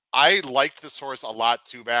 I liked this horse a lot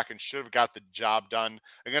too back and should have got the job done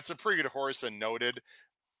against a pretty good horse and Noted.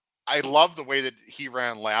 I love the way that he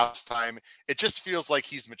ran last time. It just feels like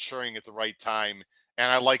he's maturing at the right time,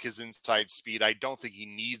 and I like his inside speed. I don't think he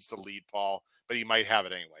needs the lead, Paul, but he might have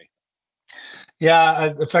it anyway.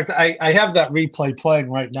 Yeah, in fact, I have that replay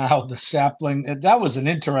playing right now, the sapling. That was an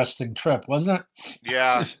interesting trip, wasn't it?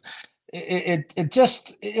 Yeah. It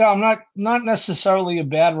just, I'm not necessarily a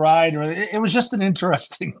bad ride, or it was just an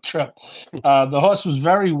interesting trip. The horse was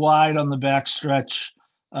very wide on the back stretch.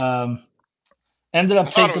 Ended up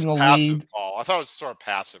taking the lead. Paul. I thought it was sort of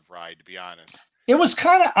passive ride, to be honest. It was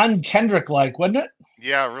kind of un-Kendrick-like, wasn't it?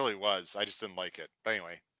 Yeah, it really was. I just didn't like it. But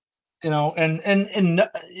anyway.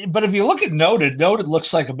 But if you look at Noted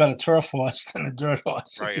looks like a better turf horse than a dirt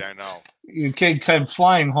horse. Right, I know. You came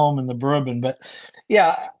flying home in the Bourbon. But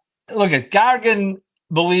yeah, look at Gargan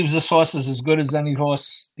believes this horse is as good as any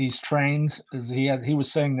horse he's trained. He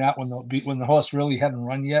was saying that when the horse really hadn't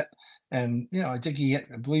run yet. And, I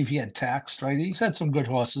believe he had taxed, right? He's had some good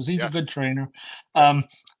horses. He's a good trainer.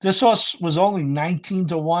 This horse was only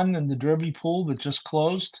 19-1 in the Derby pool that just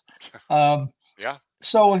closed. Yeah.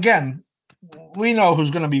 So again, we know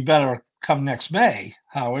who's going to be better come next May,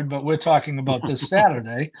 Howard, but we're talking about this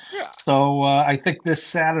Saturday. Yeah. So I think this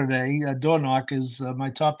Saturday, Dornach is my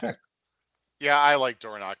top pick. Yeah, I like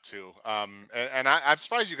Dornach too. And I'm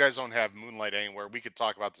surprised you guys don't have Moonlight anywhere. We could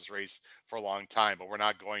talk about this race for a long time, but we're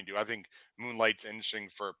not going to. I think Moonlight's interesting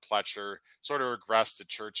for Pletcher, sort of regressed to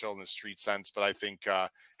Churchill in the street sense, but I think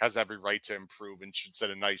has every right to improve and should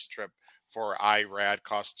set a nice trip for IRAD,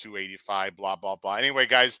 cost $285, blah, blah, blah. Anyway,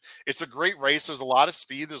 guys, it's a great race. There's a lot of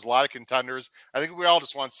speed. There's a lot of contenders. I think we all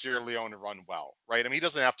just want Sierra Leone to run well, right? I mean, he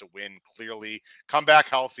doesn't have to win, clearly. Come back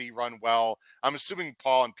healthy, run well. I'm assuming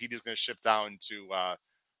Paul and Petey is going to ship down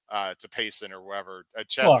to Payson or wherever.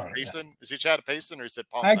 Chad Payson? Yeah. Is he Chad Payson or is it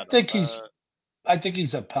Palmetto? I think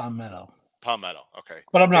he's at Palmetto. Palmetto, okay.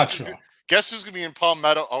 But I'm not sure. Guess who's going to be in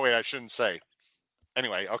Palmetto? Oh, wait, I shouldn't say.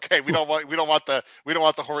 Anyway, okay, we don't want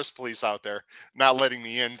the horse police out there not letting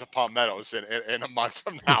me into Palmettos in a month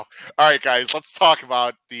from now. All right, guys, let's talk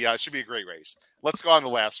about should be a great race. Let's go on to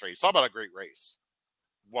the last race. How about a great race?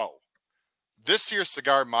 Whoa. This year's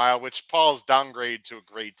Cigar Mile, which Paul's downgraded to a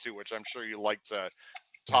grade 2, which I'm sure you like to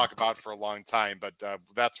talk about for a long time, but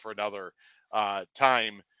that's for another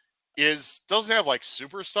time, doesn't have like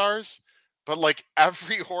superstars. But like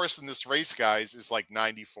every horse in this race, guys, is like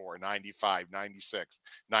 94, 95, 96,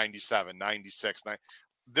 97, 96.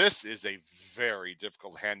 This is a very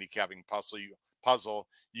difficult handicapping puzzle.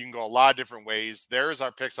 You can go a lot of different ways. There's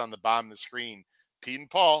our picks on the bottom of the screen. Pete and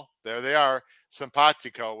Paul, there they are.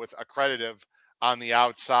 Simpatico with Accreditive on the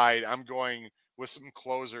outside. I'm going with some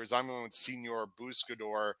closers. I'm going with Senor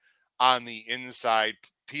Buscador on the inside.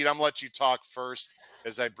 Pete, I'm going to let you talk first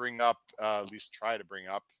as I bring up, at least try to bring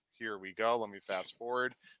up. Here we go. Let me fast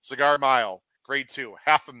forward. Cigar Mile, grade 2,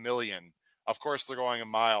 $500,000. Of course, they're going a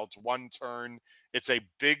mile. It's one turn. It's a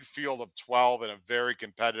big field of 12 and a very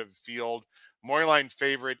competitive field. Moyline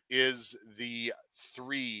favorite is the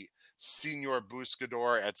 3, Senor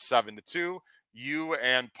Buscador at 7-2. You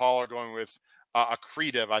and Paul are going with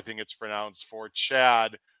Accretive, I think it's pronounced, for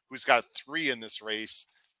Chad, who's got 3 in this race.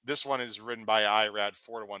 This one is ridden by IRAD,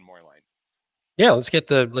 4-1 Moyline. Yeah, let's get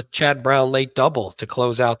the Chad Brown late double to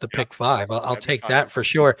close out the pick 5. I'll take that for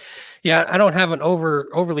sure. Yeah, I don't have an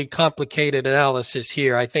overly complicated analysis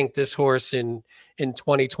here. I think this horse in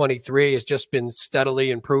 2023 has just been steadily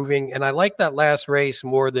improving, and I like that last race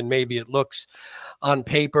more than maybe it looks on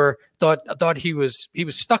paper. I thought he was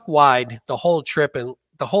stuck wide the whole trip, and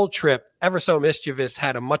the whole trip, Ever So Mischievous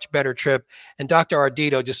had a much better trip, and Dr.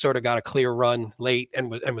 Ardito just sort of got a clear run late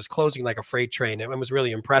and was closing like a freight train. It was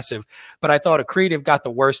really impressive. But I thought Accretive got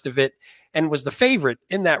the worst of it and was the favorite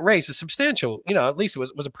in that race. A substantial, at least it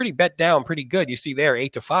was a pretty bet down, pretty good. You see there,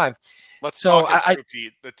 8-5. Let's so talk it through,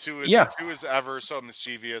 Pete. The two is Ever So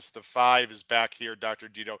Mischievous. The 5 is back here, Dr.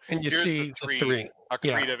 Dito. And Here's see the 3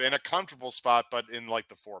 Accretive in a comfortable spot, but in like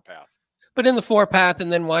the 4 path. But in the 4 path, and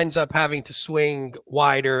then winds up having to swing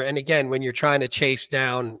wider. And again, when you're trying to chase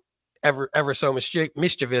down Ever So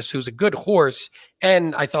Mischievous, who's a good horse,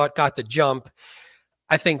 and I thought got the jump,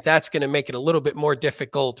 I think that's going to make it a little bit more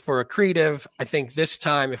difficult for Accretive. I think this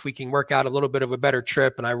time, if we can work out a little bit of a better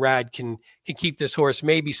trip and Irad can keep this horse,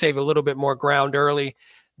 maybe save a little bit more ground early,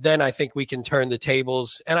 then I think we can turn the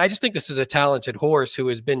tables. And I just think this is a talented horse who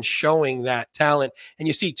has been showing that talent. And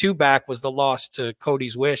you see 2-back was the loss to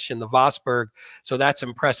Cody's Wish in the Vosburg. So that's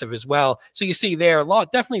impressive as well. So you see there,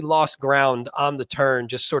 definitely lost ground on the turn,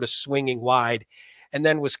 just sort of swinging wide, and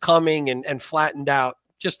then was coming and flattened out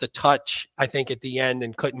just a touch, I think, at the end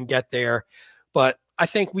and couldn't get there. But I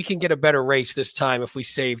think we can get a better race this time if we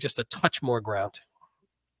save just a touch more ground.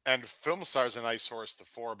 And Film Star's a nice horse, the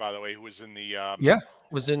 4, by the way, who was in the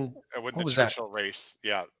was in with the Churchill race.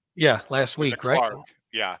 Yeah, last week, right? Clark.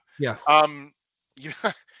 Yeah.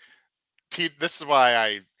 Pete, this is why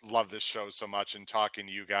I love this show so much and talking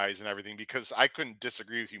to you guys and everything, because I couldn't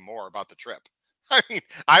disagree with you more about the trip. I mean,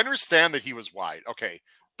 I understand that he was wide, okay,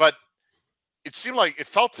 but it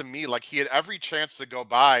felt to me like he had every chance to go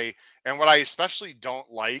by. And what I especially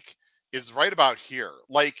don't like is right about here.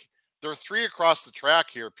 Like, there are 3 across the track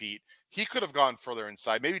here, Pete. He could have gone further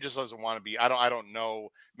inside. Maybe he just doesn't want to be. I don't know.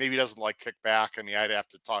 Maybe he doesn't like kick back. I mean, I'd have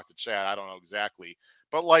to talk to Chad. I don't know exactly.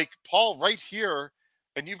 But like Paul right here,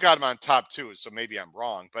 and you've got him on top too, so maybe I'm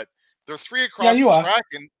wrong. But there are 3 across the track,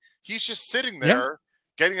 and he's just sitting there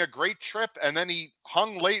getting a great trip, and then he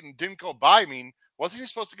hung late and didn't go by. I mean, wasn't he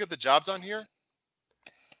supposed to get the job done here?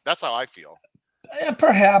 That's how I feel.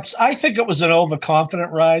 Perhaps. I think it was an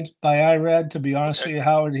overconfident ride by Irad, to be honest with you,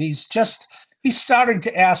 Howard. He's starting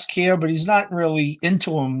to ask here, but he's not really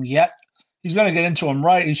into him yet. He's going to get into him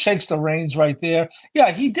right. He shakes the reins right there.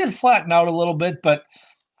 Yeah, he did flatten out a little bit, but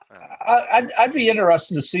I'd be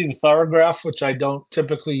interested to see the Thorograph, which I don't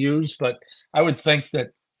typically use, but I would think that,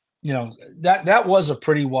 that was a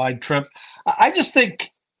pretty wide trip. I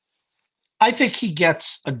think he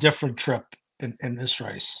gets a different trip in this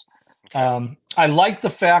race. I like the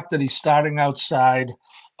fact that he's starting outside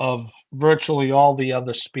of virtually all the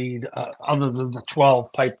other speed, other than the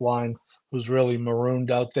 12 Pipeline, who's really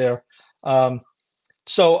marooned out there.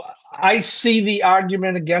 So I see the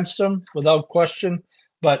argument against him without question,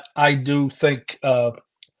 but I do think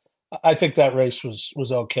I think that race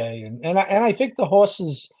was okay, and I think the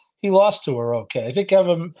horses he lost to are okay. I think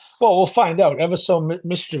we'll find out. Ever So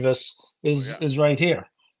Mischievous is right here,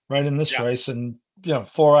 right in this race, and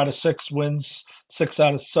 4 out of 6 wins, 6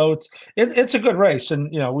 out of it's a good race,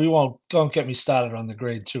 and don't get me started on the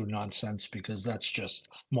grade 2 nonsense, because that's just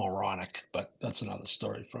moronic. But that's another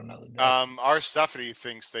story for another day. Our Stephanie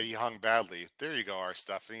thinks that he hung badly. There you go, our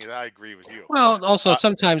Stephanie. I agree with you. Well, also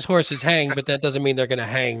sometimes horses hang, but that doesn't mean they're going to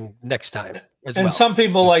hang next time as well. And some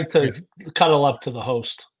people like to cuddle up to the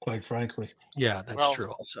host, quite frankly. Yeah, that's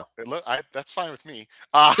true. Also, that's fine with me.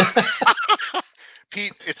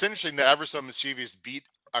 Pete, it's interesting that Ever So Mischievous beat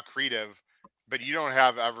Accretive, but you don't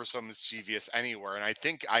have Ever So Mischievous anywhere, and I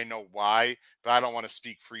think I know why, but I don't want to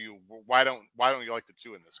speak for you. Why don't you like the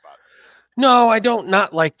 2 in this spot? No, I don't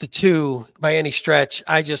not like the 2 by any stretch.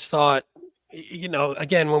 I just thought,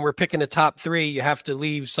 again, when we're picking the top 3, you have to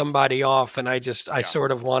leave somebody off, and I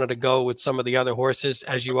sort of wanted to go with some of the other horses.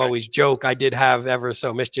 As you always joke, I did have Ever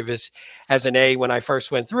So Mischievous as an A when I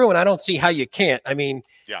first went through, and I don't see how you can't. I mean,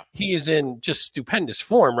 he is in just stupendous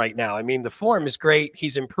form right now. I mean, the form is great.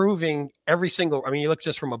 He's improving every single. I mean, you look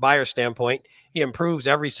just from a buyer standpoint, he improves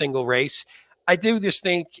every single race. I do just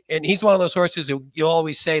think, and he's one of those horses who you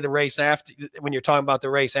always say the race after, when you're talking about the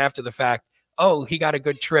race after the fact, oh, he got a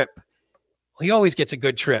good trip. He always gets a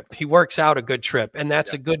good trip. He works out a good trip, and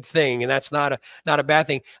that's a good thing, and that's not a bad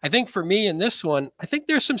thing. I think for me in this one, I think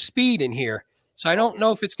there's some speed in here. So I don't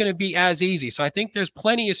know if it's going to be as easy. So I think there's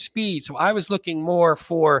plenty of speed. So I was looking more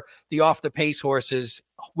for the off-the-pace horses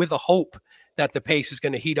with a hope that the pace is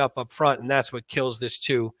going to heat up front, and that's what kills this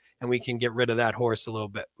too, and we can get rid of that horse a little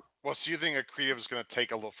bit. Well, so you think Accretive is going to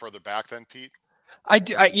take a little further back then, Pete?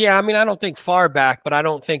 Yeah, I mean, I don't think far back, but I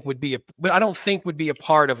don't think would be a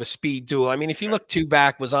part of a speed duel. I mean, if you look, two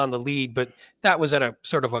back was on the lead, but that was at a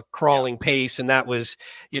sort of a crawling pace, and that was,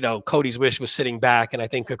 Cody's Wish was sitting back, and I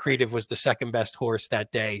think Accretive was the second best horse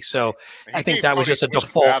that day. So I think that was just a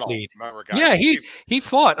default lead. Remember, guys, yeah, he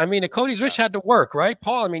fought. I mean, Cody's Wish had to work, right,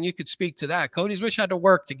 Paul? I mean, you could speak to that. Cody's Wish had to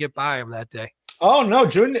work to get by him that day. Oh no,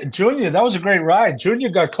 Junior, that was a great ride. Junior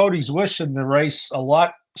got Cody's Wish in the race a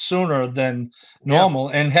lot sooner than normal,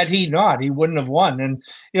 and had he not, he wouldn't have won. And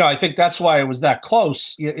I think that's why it was that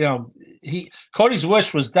close. Cody's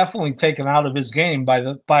Wish was definitely taken out of his game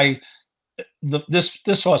by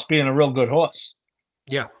this horse being a real good horse.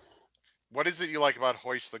 Yeah. What is it you like about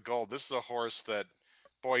Hoist the Gold? This is a horse that,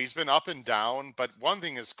 boy, he's been up and down, but one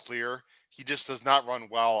thing is clear: he just does not run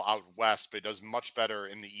well out west, but he does much better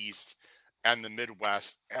in the east and the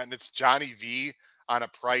Midwest. And it's Johnny V on a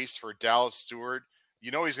price for Dallas Stewart.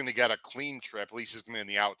 He's going to get a clean trip. At least he's going to be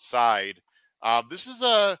on the outside. I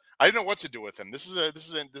don't know what to do with him. This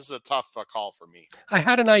is a tough call for me. I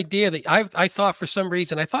had an idea that I thought, for some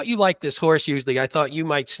reason, I thought you liked this horse. Usually, I thought you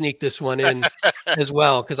might sneak this one in as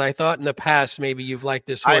well, because I thought in the past maybe you've liked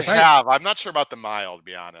this horse. I'm not sure about the mile, to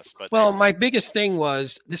be honest. But my biggest thing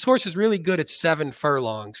was this horse is really good at 7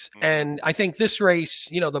 furlongs, and I think this race,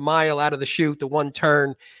 the mile out of the chute, the one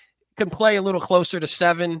turn, can play a little closer to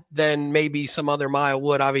 7 than maybe some other mile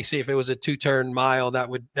would. Obviously, if it was a 2-turn mile, that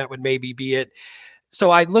would maybe be it. So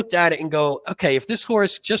I looked at it and go, okay, if this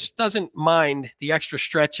horse just doesn't mind the extra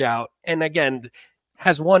stretch out, and again,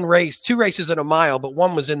 has 2 races at a mile, but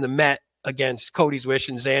one was in the Met against Cody's Wish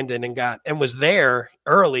and Zandon and was there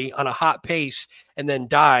early on a hot pace and then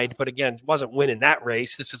died. But again, wasn't winning that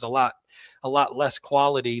race. This is a lot less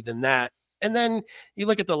quality than that. And then you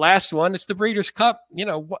look at the last one, it's the Breeders' Cup,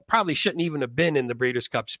 probably shouldn't even have been in the Breeders'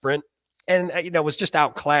 Cup Sprint, and, was just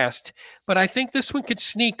outclassed. But I think this one could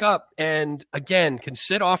sneak up and, again, can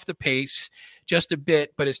sit off the pace just a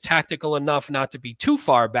bit, but is tactical enough not to be too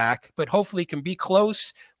far back, but hopefully can be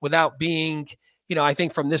close without being, I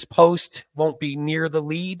think from this post won't be near the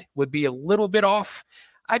lead, would be a little bit off.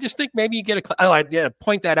 I just think maybe you get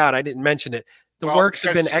point that out. I didn't mention it. The works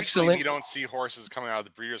have been excellent. You don't see horses coming out of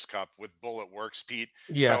the Breeders' Cup with bullet works, Pete.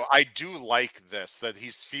 Yeah. So I do like this, that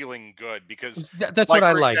he's feeling good, because that's what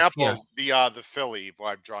I like. For example, the filly, boy,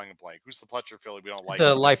 I'm drawing a blank. Who's the Pletcher filly we don't like?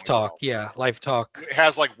 The Life Talk. Yeah, Life Talk. It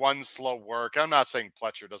has like one slow work. I'm not saying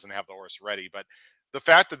Pletcher doesn't have the horse ready, but the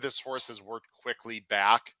fact that this horse has worked quickly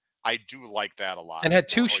back, I do like that a lot. And had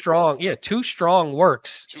two strong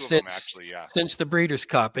works since the Breeders'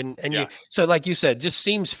 Cup. So like you said, just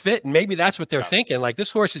seems fit. And maybe that's what they're thinking. Like,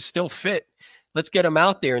 this horse is still fit. Let's get him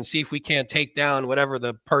out there and see if we can't take down whatever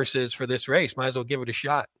the purse is for this race. Might as well give it a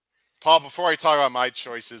shot. Paul, before I talk about my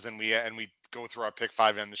choices and we go through our pick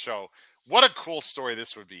 5 and the show, what a cool story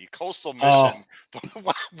this would be. Coastal Mission,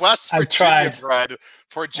 West Virginia bred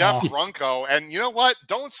for Jeff Runco. And you know what?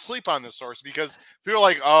 Don't sleep on this horse, because people are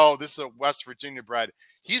like, oh, this is a West Virginia bred.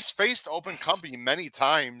 He's faced open company many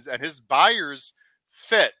times, and his buyers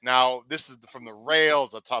fit. Now, this is from the rail.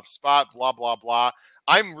 It's a tough spot, blah, blah, blah.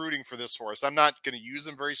 I'm rooting for this horse. I'm not going to use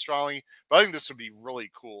him very strongly, but I think this would be really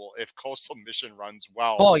cool if Coastal Mission runs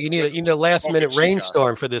well. Paul, you need a last minute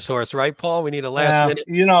rainstorm for this horse, right, Paul? We need a last minute.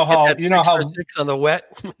 You know how 6 on the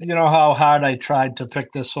wet. You know how hard I tried to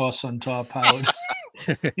pick this horse on top, Howard.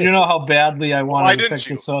 You know how badly I wanted to pick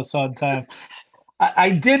this horse on time. I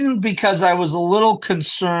didn't, because I was a little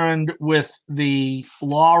concerned with the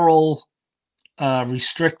Laurel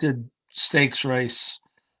restricted stakes race,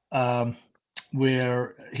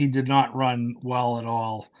 where he did not run well at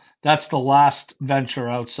all. That's the last venture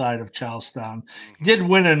outside of Charlestown. Did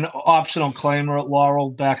win an optional claimer at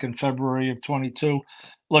Laurel back in February of 22.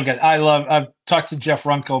 I've talked to Jeff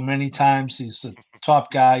Runco many times. He's the top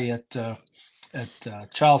guy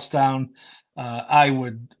at Charlestown.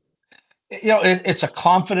 It's a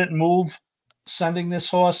confident move sending this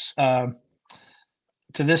horse to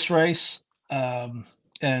this race.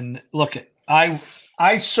 And look,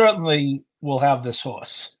 I certainly will have this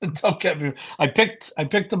horse. Don't get me. I picked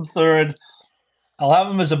him 3rd. I'll have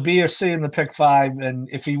him as a B or C in the pick 5, and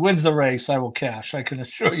if he wins the race, I will cash. I can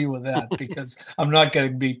assure you of that, because I'm not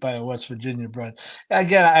getting beat by a West Virginia bred.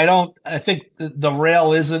 Again, I think the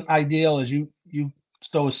rail isn't ideal, as you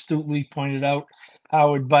so astutely pointed out,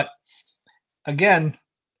 Howard. But again,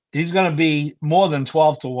 he's going to be more than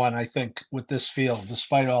 12-1, I think, with this field,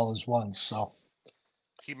 despite all his ones. So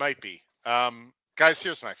he might be. Guys,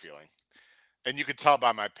 here's my feeling. And you can tell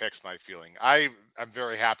by my picks my feeling. I'm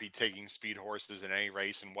very happy taking speed horses in any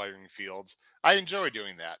race and wiring fields. I enjoy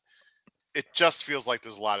doing that. It just feels like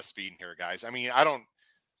there's a lot of speed in here, guys. I mean,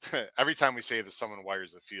 every time we say this, someone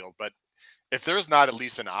wires the field. But if there's not at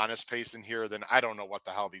least an honest pace in here, then I don't know what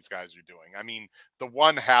the hell these guys are doing. I mean, the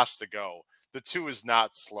 1 has to go. The 2 is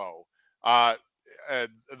not slow.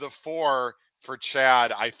 The 4 for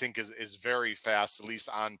Chad, I think, is very fast, at least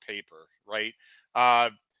on paper, right?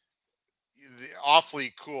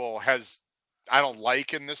 Awfully cool I don't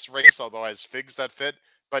like in this race, although has figs that fit,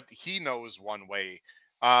 but he knows one way.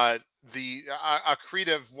 The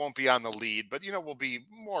Accretive won't be on the lead, but will be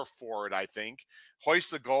more forward, I think.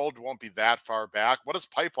 Hoist the Gold won't be that far back. What is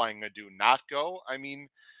Pipeline going to do? Not go? I mean,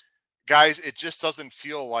 guys, it just doesn't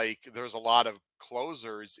feel like there's a lot of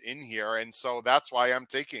closers in here, and so that's why I'm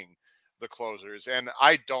taking the closers. And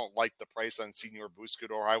I don't like the price on Senior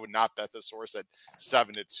Buscador. I would not bet this horse at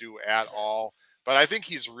 7-2 at all. But I think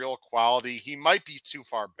he's real quality. He might be too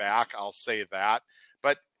far back, I'll say that.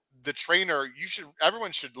 But the trainer,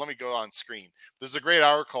 everyone should, let me go on screen. There's a great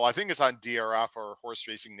article, I think it's on DRF or Horse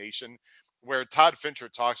Racing Nation, where Todd Fincher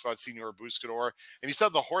talks about Senior Buscador. And he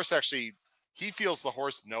said the horse actually, he feels the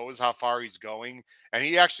horse knows how far he's going. And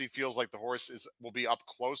he actually feels like the horse will be up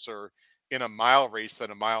closer in a mile race than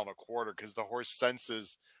a 1.25 miles, because the horse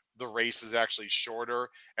senses the race is actually shorter.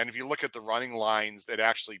 And if you look at the running lines, that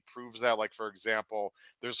actually proves that. Like, for example,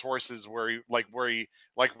 there's horses where he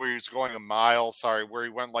was going a mile, where he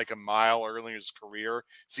went like a mile early in his career.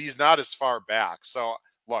 So he's not as far back. So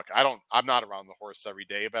look, I'm not around the horse every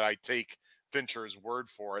day, but I take Fincher's word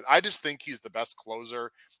for it. I just think he's the best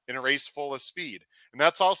closer in a race full of speed. And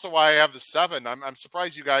that's also why I have the 7. I'm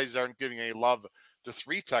surprised you guys aren't giving any love to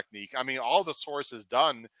 3 Technique. I mean, all this horse has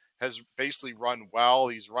done has basically run well.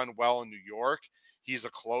 He's run well in New York. He's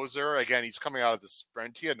a closer. Again, he's coming out of the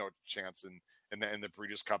sprint. He had no chance in the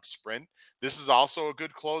Breeders' Cup sprint. This is also a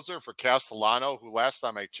good closer for Castellano, who last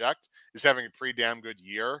time I checked is having a pretty damn good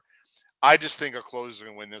year. I just think a closer is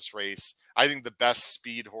going to win this race. I think the best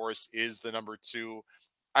speed horse is the number 2.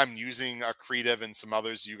 I'm using Accretive and some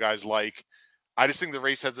others you guys like. I just think the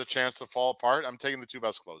race has a chance to fall apart. I'm taking the 2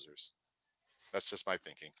 best closers. That's just my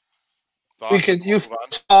thinking. Thoughts? You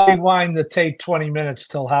rewind the tape 20 minutes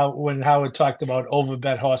till when Howard talked about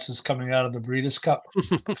overbet horses coming out of the Breeders' Cup.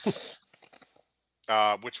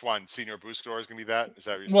 Which one? Senior Buscador is going to be that? Is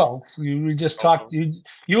that what you're saying? Well, we just talked.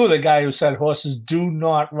 You were the guy who said horses do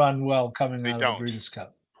not run well coming out of the Breeders'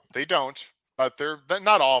 Cup. They don't, but they're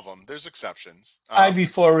not all of them. There's exceptions. I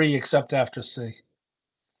before E, except after C.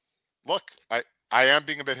 Look, I am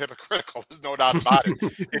being a bit hypocritical. There's no doubt about it.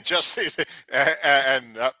 It just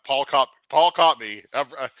and Paul caught me.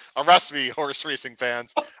 Arrest me, horse racing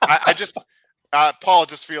fans. I just Paul, it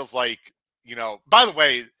just feels like, By the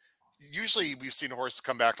way, usually we've seen horses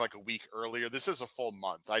come back like a week earlier. This is a full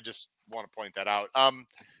month. I just want to point that out.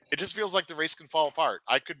 It just feels like the race can fall apart.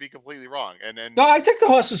 I could be completely wrong. And no, I think the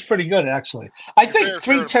horse is pretty good, actually. I think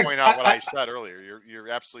fair to point out what I said earlier. You're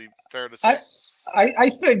absolutely fair to say. I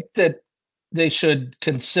think that they should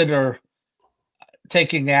consider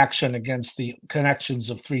taking action against the connections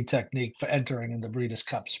of 3 Technique for entering in the Breeders'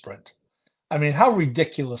 Cup sprint. I mean, how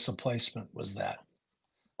ridiculous a placement was that?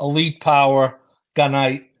 Elite Power,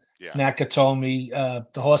 Gunite, Nakatomi,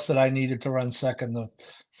 the horse that I needed to run second, the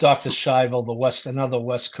Dr. Scheivel, another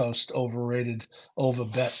West Coast overrated,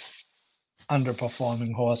 overbet,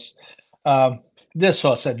 underperforming horse. This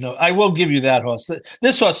horse had no. I will give you that horse.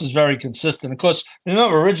 This horse is very consistent. Of course,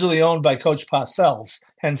 remember, originally owned by Coach Parcells,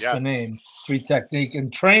 hence the name 3 Technique,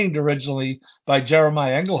 and trained originally by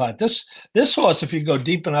Jeremiah Engelhardt. This horse, if you go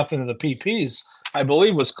deep enough into the PPs, I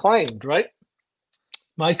believe was claimed, right?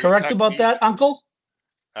 Am I correct about that, Uncle?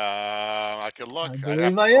 I could look. I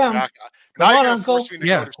believe I am. Now Come you're on, Uncle. force me to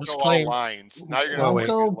go to show all lines. Now you're going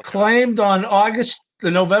to Uncle claimed on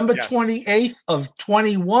November 28th of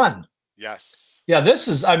 21. Yes. Yeah, this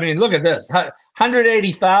is. I mean, look at this: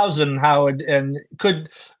 180,000. Howard and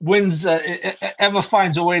wins. Ever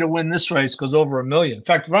finds a way to win this race goes over $1 million. In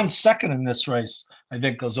fact, runs second in this race. I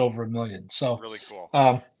think goes over $1 million. So really cool.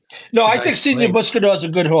 No, I think Senior Buscador is a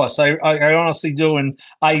good horse. I honestly do, and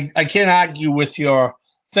I can't argue with your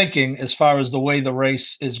thinking as far as the way the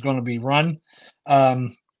race is going to be run.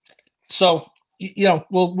 So.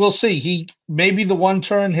 We'll see. Maybe the one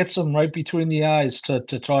turn hits him right between the eyes to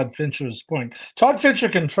Todd Fincher's point. Todd Fincher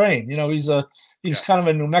can train. He's kind of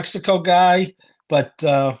a New Mexico guy, but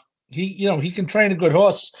he can train a good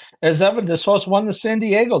horse. As evident, this horse won the San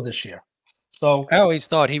Diego this year. So I always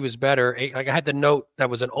thought he was better. Like I had the note that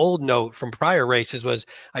was an old note from prior races was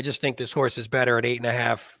I just think this horse is better at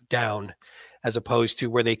 8.5 down, as opposed to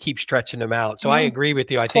where they keep stretching him out. So I agree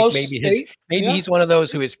with you. I think maybe he's one of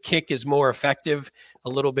those who his kick is more effective, a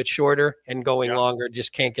little bit shorter and going longer,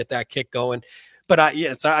 just can't get that kick going. But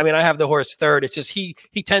yes, I mean, I have the horse third. It's just he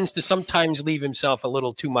tends to sometimes leave himself a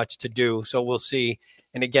little too much to do. So we'll see.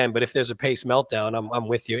 And again, but if there's a pace meltdown, I'm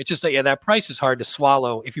with you. It's just that, yeah, that price is hard to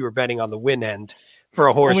swallow if you were betting on the win end for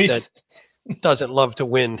a horse that doesn't love to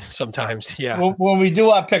win sometimes. Yeah. When we do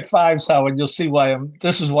our pick fives, Howard, you'll see why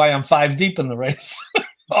this is why I'm 5 deep in the race.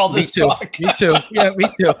 All this talk. Me too. Yeah, me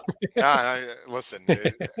too. Listen,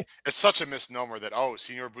 it's such a misnomer that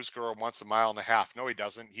Senor Buscador wants a mile and a half. No, he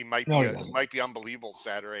doesn't. He might be unbelievable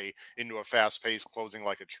Saturday into a fast pace, closing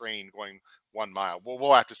like a train, going 1 mile. Well,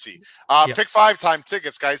 we'll have to see. Pick 5 time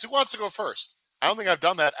tickets, guys. Who wants to go first? I don't think I've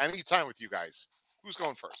done that any time with you guys. Who's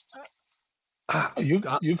going first? You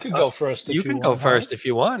can go first. You can go first if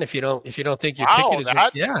you want. If you don't think your ticket is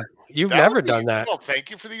you've never done that. Well, thank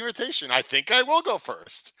you for the invitation. I think I will go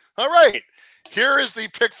first. All right, here is the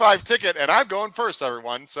pick 5 ticket, and I'm going first,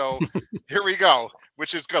 everyone. So here we go,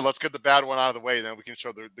 which is good. Let's get the bad one out of the way, then we can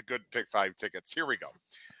show the good pick 5 tickets. Here we go.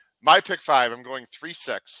 My pick 5. I'm going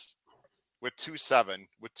 3-6 with 2-7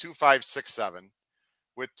 with 2-5-6-7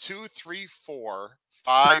 with 2-3-4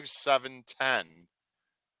 5-7-10.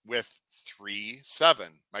 With 3-7,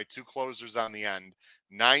 my 2 closers on the end,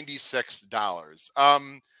 $96.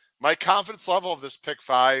 My confidence level of this pick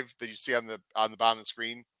 5 that you see on the bottom of the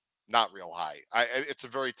screen, not real high. It's a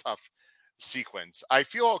very tough sequence. I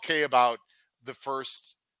feel okay about the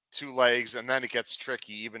first 2 legs, and then it gets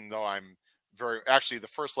tricky. Even though the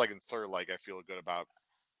first leg and third leg I feel good about.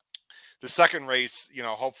 The second race,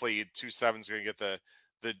 hopefully 2-7 is going to get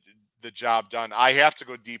the job done. I have to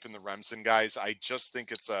go deep in the Remsen, guys. I just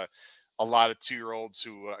think it's a lot of 2-year-olds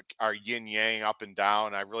who are yin yang up and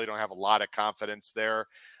down. I really don't have a lot of confidence there.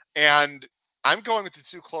 And I'm going with the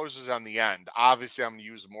 2 closers on the end. Obviously, I'm going to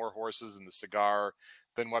use more horses in the CIGAR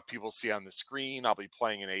than what people see on the screen. I'll be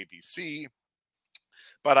playing an ABC,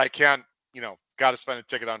 but I can't, got to spend a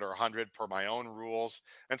ticket under 100 per my own rules.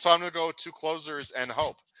 And so I'm going to go 2 closers and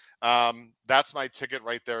hope. That's my ticket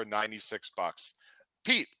right there, $96.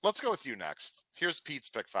 Pete, let's go with you next. Here's Pete's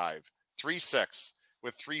pick 5. 3-6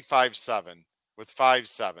 with 3-5-7 with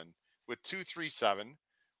 5-7 with 2-3-7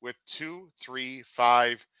 with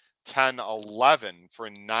 2-3-5 10-11 for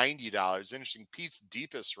 $90. Interesting. Pete's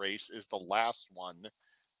deepest race is the last one,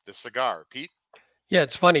 the CIGAR. Pete? Yeah,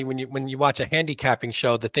 it's funny when you watch a handicapping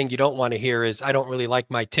show, the thing you don't want to hear is, I don't really like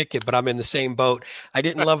my ticket, but I'm in the same boat. I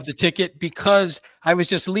didn't love the ticket because I was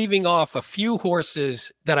just leaving off a few horses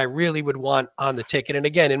that I really would want on the ticket. And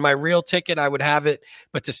again, in my real ticket, I would have it,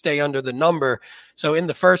 but to stay under the number. So in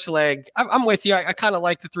the first leg, I'm with you. I kind of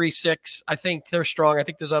like the 3-6. I think they're strong. I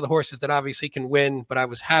think there's other horses that obviously can win, but I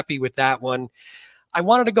was happy with that one. I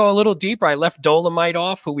wanted to go a little deeper. I left Dolomite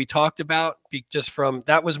off, who we talked about,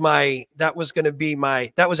 that was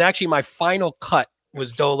actually my final cut,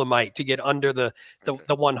 was Dolomite, to get under the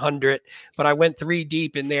 100. But I went 3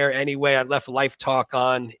 deep in there anyway. I left Life Talk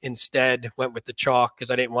on instead, went with the chalk because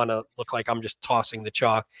I didn't want to look like I'm just tossing the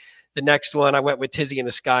chalk. The next one, I went with Tizzy in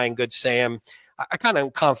the Sky and Good Sam. I kind of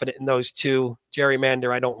am confident in those 2.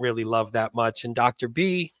 Gerrymander, I don't really love that much. And Dr.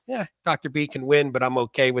 B, Dr. B can win, but I'm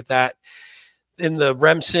okay with that. In the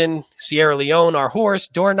Remsen, Sierra Leone, our horse,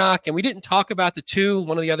 Dornock, and we didn't talk about the 2,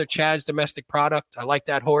 one of the other Chad's domestic product. I like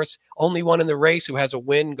that horse. Only one in the race who has a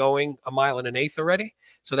win going 1 1/8 miles already.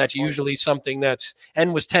 So that's usually something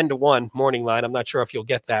and was 10-1 morning line. I'm not sure if you'll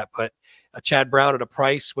get that, but a Chad Brown at a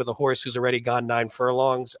price with a horse who's already gone 9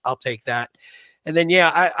 furlongs, I'll take that. And then,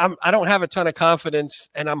 I don't have a ton of confidence,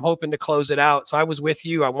 and I'm hoping to close it out. So I was with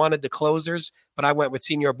you. I wanted the closers, but I went with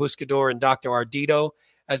Senor Buscador and Dr. Ardito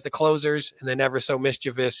as the closers, and then Ever So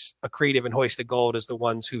Mischievous, Accretive, and Hoist the Gold as the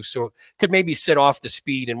ones who could maybe sit off the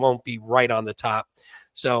speed and won't be right on the top.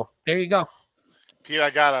 So there you go. Pete, I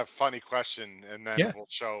got a funny question, and then we'll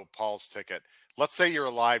show Paul's ticket. Let's say you're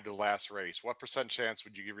alive to the last race. What % chance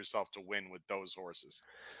would you give yourself to win with those horses?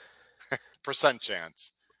 %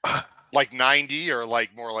 chance. Like 90 or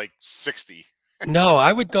more like 60? No,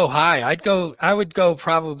 I would go high. I would go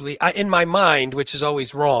probably in my mind, which is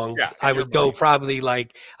always wrong. Yeah, I would go probably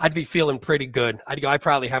I'd be feeling pretty good. I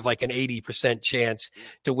probably have like an 80% chance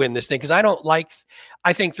to win this thing. Cause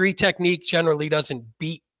I think 3 Technique generally doesn't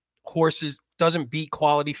beat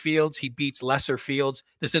quality fields. He beats lesser fields.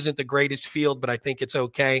 This isn't the greatest field, but I think it's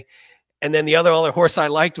okay. And then the other horse I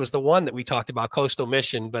liked was the one that we talked about, Coastal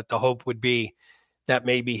Mission, but the hope would be that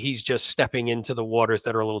maybe he's just stepping into the waters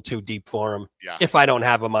that are a little too deep for him. Yeah. If I don't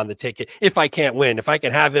have him on the ticket, if I can't win, if I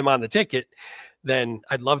can have him on the ticket, then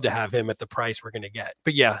I'd love to have him at the price we're going to get.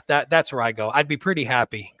 But that's where I go. I'd be pretty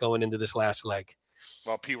happy going into this last leg.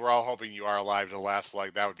 Well, Pete, we're all hoping you are alive to the last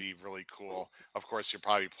leg. That would be really cool. Of course, you're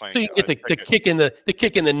probably playing. So you get the ticket.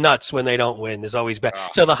 kick in the nuts when they don't win is always bad. Oh.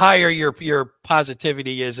 So the higher your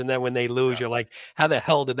positivity is, and then when they lose, you're like, how the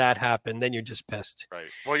hell did that happen? Then you're just pissed. Right.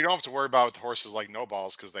 Well, you don't have to worry about horses like no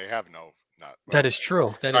balls because they have no nut. That is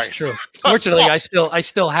true. That is Right. true. Fortunately, I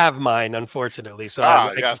still have mine. Unfortunately, so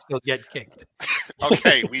I can still get kicked.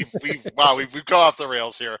 Okay, we've gone off the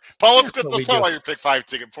rails here. Paul, let's get this on your pick 5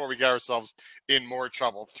 ticket before we get ourselves in more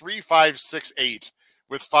trouble. 3-5-6-8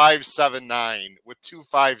 with 5-7-9 with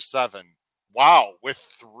 2-5-7. Wow, with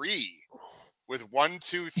 3 with 1,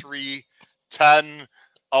 2, 3, 10,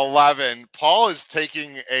 11. Paul is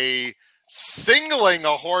taking singling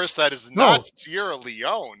a horse that is not Sierra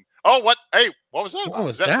Leone. Oh, what? Hey, what was that? What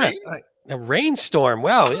was that? Rain? A rainstorm.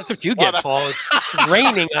 Wow, that's what you get, Paul. It's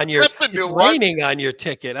raining on your on your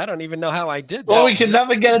ticket. I don't even know how I did that. Well, we can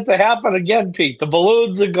never get it to happen again, Pete. The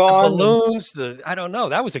balloons are gone. I don't know.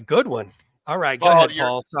 That was a good one. All right, go ahead,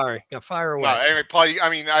 Paul. Sorry, got fire away. No, anyway, Paul,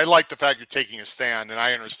 I like the fact you're taking a stand, and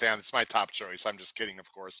I understand it's my top choice. I'm just kidding,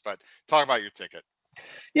 of course, but talk about your ticket.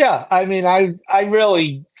 Yeah, I mean,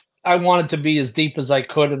 I wanted to be as deep as I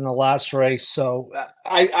could in the last race. So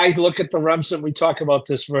I look at the Remsen. We talk about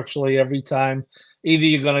this virtually every time. Either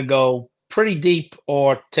you're going to go pretty deep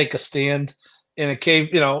or take a stand in a cave.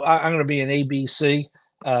 I'm going to be an ABC.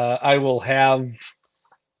 I will have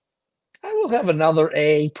another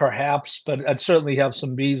A perhaps, but I'd certainly have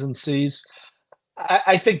some B's and C's.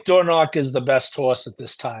 I think Dornoch is the best horse at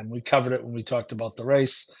this time. We covered it when we talked about the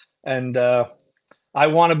race. And I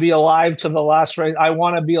want to be alive to the last race. I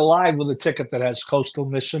want to be alive with a ticket that has Coastal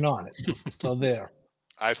Mission on it. So there.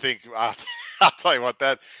 I think I'll tell you what,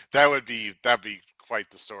 that'd be quite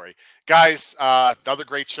the story, guys. Another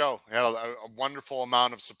great show. We had a wonderful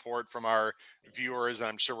amount of support from our viewers, and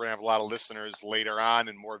I'm sure we're gonna have a lot of listeners later on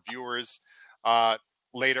and more viewers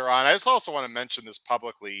later on. I just also want to mention this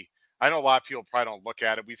publicly. I know a lot of people probably don't look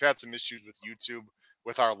at it. We've had some issues with YouTube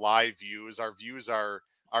with our live views. Our views are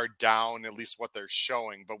down, at least what they're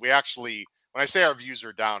showing. But we actually, when I say our views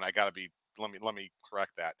are down, let me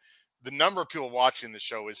correct that. The number of people watching the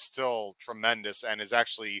show is still tremendous and is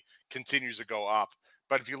actually continues to go up.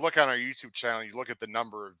 But if you look on our YouTube channel, you look at the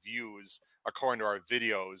number of views according to our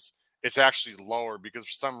videos, it's actually lower because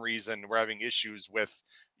for some reason we're having issues with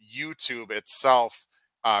YouTube itself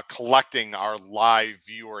collecting our live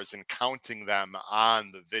viewers and counting them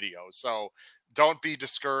on the video. So don't be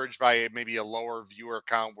discouraged by maybe a lower viewer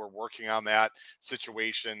count. We're working on that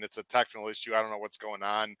situation. It's a technical issue. I don't know what's going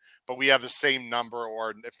on, but we have the same number,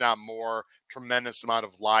 or if not more, tremendous amount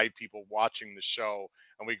of live people watching the show,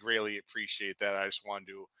 and we greatly appreciate that. I just wanted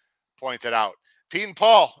to point that out. Pete and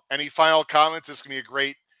Paul, any final comments? This is going to be a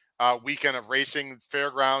great weekend of racing.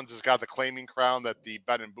 Fairgrounds has got the claiming crown that the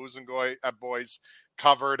Bet and Boozengoy boys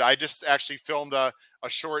covered. I just actually filmed a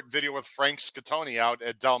short video with Frank Scattoni out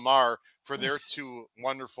at Del Mar for their 2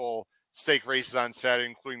 wonderful stake races on Saturday,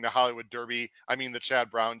 including the Hollywood Derby. I mean, the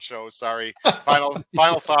Chad Brown show. Sorry.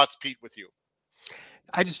 Final thoughts, Pete, with you.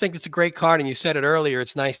 I just think it's a great card, and you said it earlier.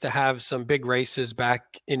 It's nice to have some big races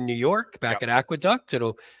back in New York, back at Aqueduct.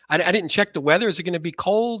 I didn't check the weather. Is it going to be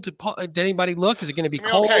cold? Did anybody look? Is it going to be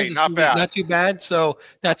cold? Okay, not bad. Not too bad. So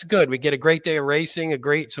that's good. We get a great day of racing,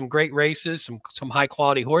 some great races, some high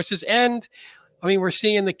quality horses, and I mean, we're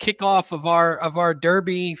seeing the kickoff of our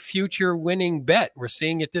Derby future winning bet. We're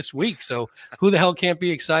seeing it this week. So who the hell can't be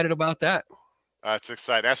excited about that? It's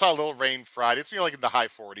exciting. I saw a little rain Friday. It's going to be like in the high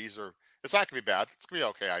 40s, or it's not going to be bad. It's going to be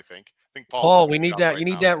okay, I think. Paul, we need that. You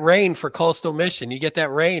need that rain for Coastal Mission. You get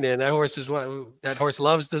that rain, and that horse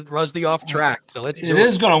loves the off track. So let's do it. It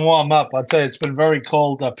is going to warm up. I'll tell you, it's been very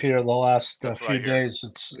cold up here the last few days.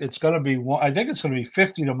 It's going to be. I think it's going to be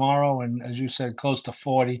 50 tomorrow, and as you said, close to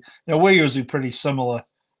 40. We're usually pretty similar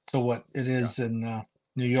to what it is in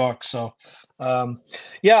New York. So,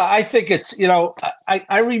 I think it's,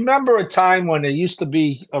 I remember a time when there used to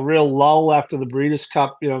be a real lull after the Breeders'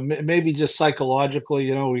 Cup, maybe just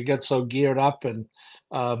psychologically, we get so geared up, and,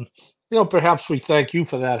 perhaps we thank you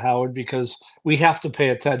for that, Howard, because we have to pay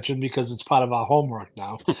attention because it's part of our homework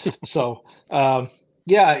now. So,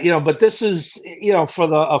 but this is, for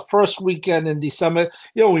the first weekend in December,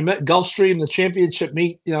 we met Gulfstream, the championship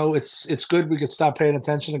meet, it's good. We could start paying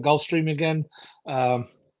attention to Gulfstream again.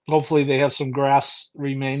 Hopefully they have some grass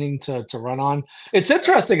remaining to run on. It's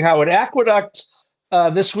interesting how at Aqueduct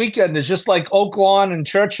this weekend is just like Oak Lawn and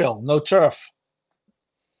Churchill, no turf.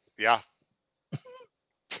 Yeah.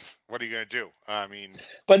 What are you going to do? I mean,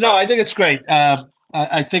 but no, I think it's great.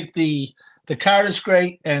 I think the card is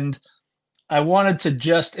great, and I wanted to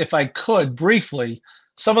just, if I could, briefly,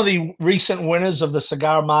 some of the recent winners of the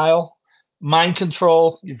Cigar Mile. Mind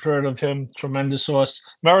Control, you've heard of him, tremendous horse.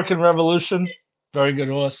 American Revolution, very good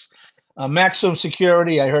horse. Maximum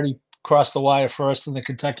Security, I heard he crossed the wire first in the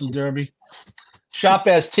Kentucky Derby. Shop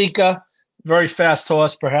Azteca, very fast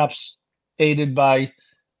horse, perhaps aided by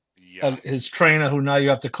his trainer, who now you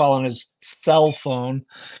have to call on his cell phone.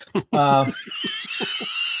 Wow.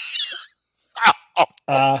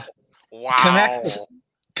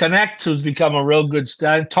 Connect, who's become a real good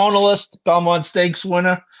stud. Tonalist, Belmont Stakes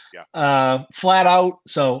winner. Yeah. Flat Out.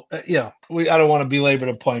 So, I don't want to belabor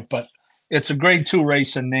the point, but it's a grade 2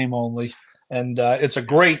 race in name only. And it's a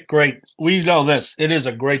great, we know this. It is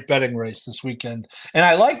a great betting race this weekend. And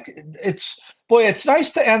I like it's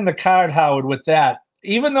nice to end the card, Howard, with that.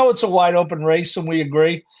 Even though it's a wide open race and we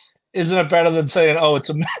agree, isn't it better than saying, oh,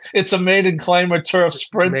 it's a maiden claim or turf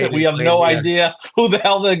sprint that we have no idea who the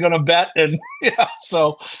hell they're going to bet? And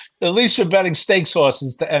so at least you're betting stakes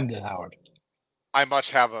horses to end it, Howard. I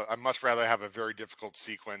much rather have a very difficult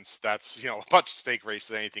sequence that's, a bunch of stake race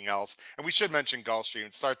than anything else. And we should mention Gulfstream.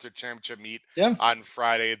 It starts their championship meet on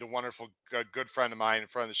Friday. The wonderful good friend of mine in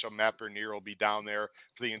front of the show, Matt Bernier, will be down there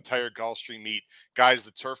for the entire Gulfstream meet. Guys,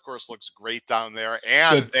 the turf course looks great down there.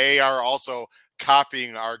 And they are also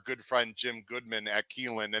copying our good friend Jim Goodman at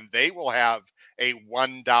Keeneland. And they will have a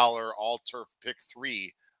 $1 all-turf pick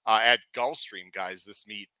 3 at Gulfstream, guys, this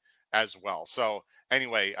meet as well. So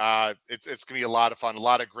anyway, it's going to be a lot of fun, a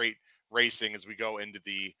lot of great racing as we go into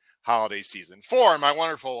the holiday season. For my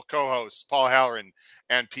wonderful co-hosts, Paul Halloran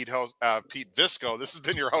and Pete Visco, this has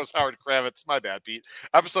been your host, Howard Kravitz. My bad, Pete.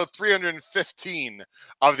 Episode 315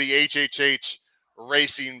 of the HHH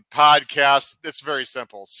Racing Podcast. It's very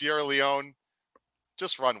simple. Sierra Leone,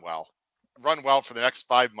 just run well. Run well for the next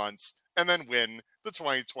 5 months, and then win the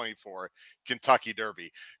 2024 Kentucky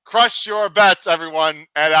Derby. Crush your bets, everyone,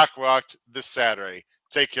 at Aqueduct this Saturday.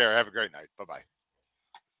 Take care. Have a great night. Bye-bye.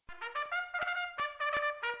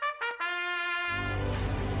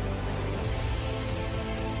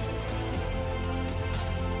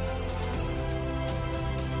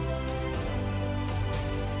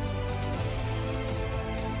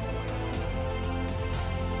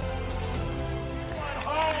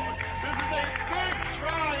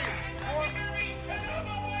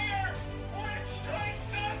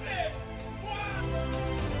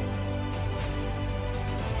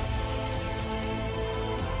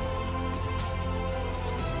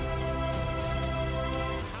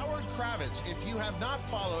 If you have not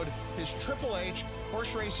followed his Triple H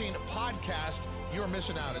Horse Racing Podcast, you're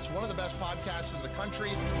missing out. It's one of the best podcasts in the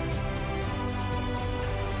country.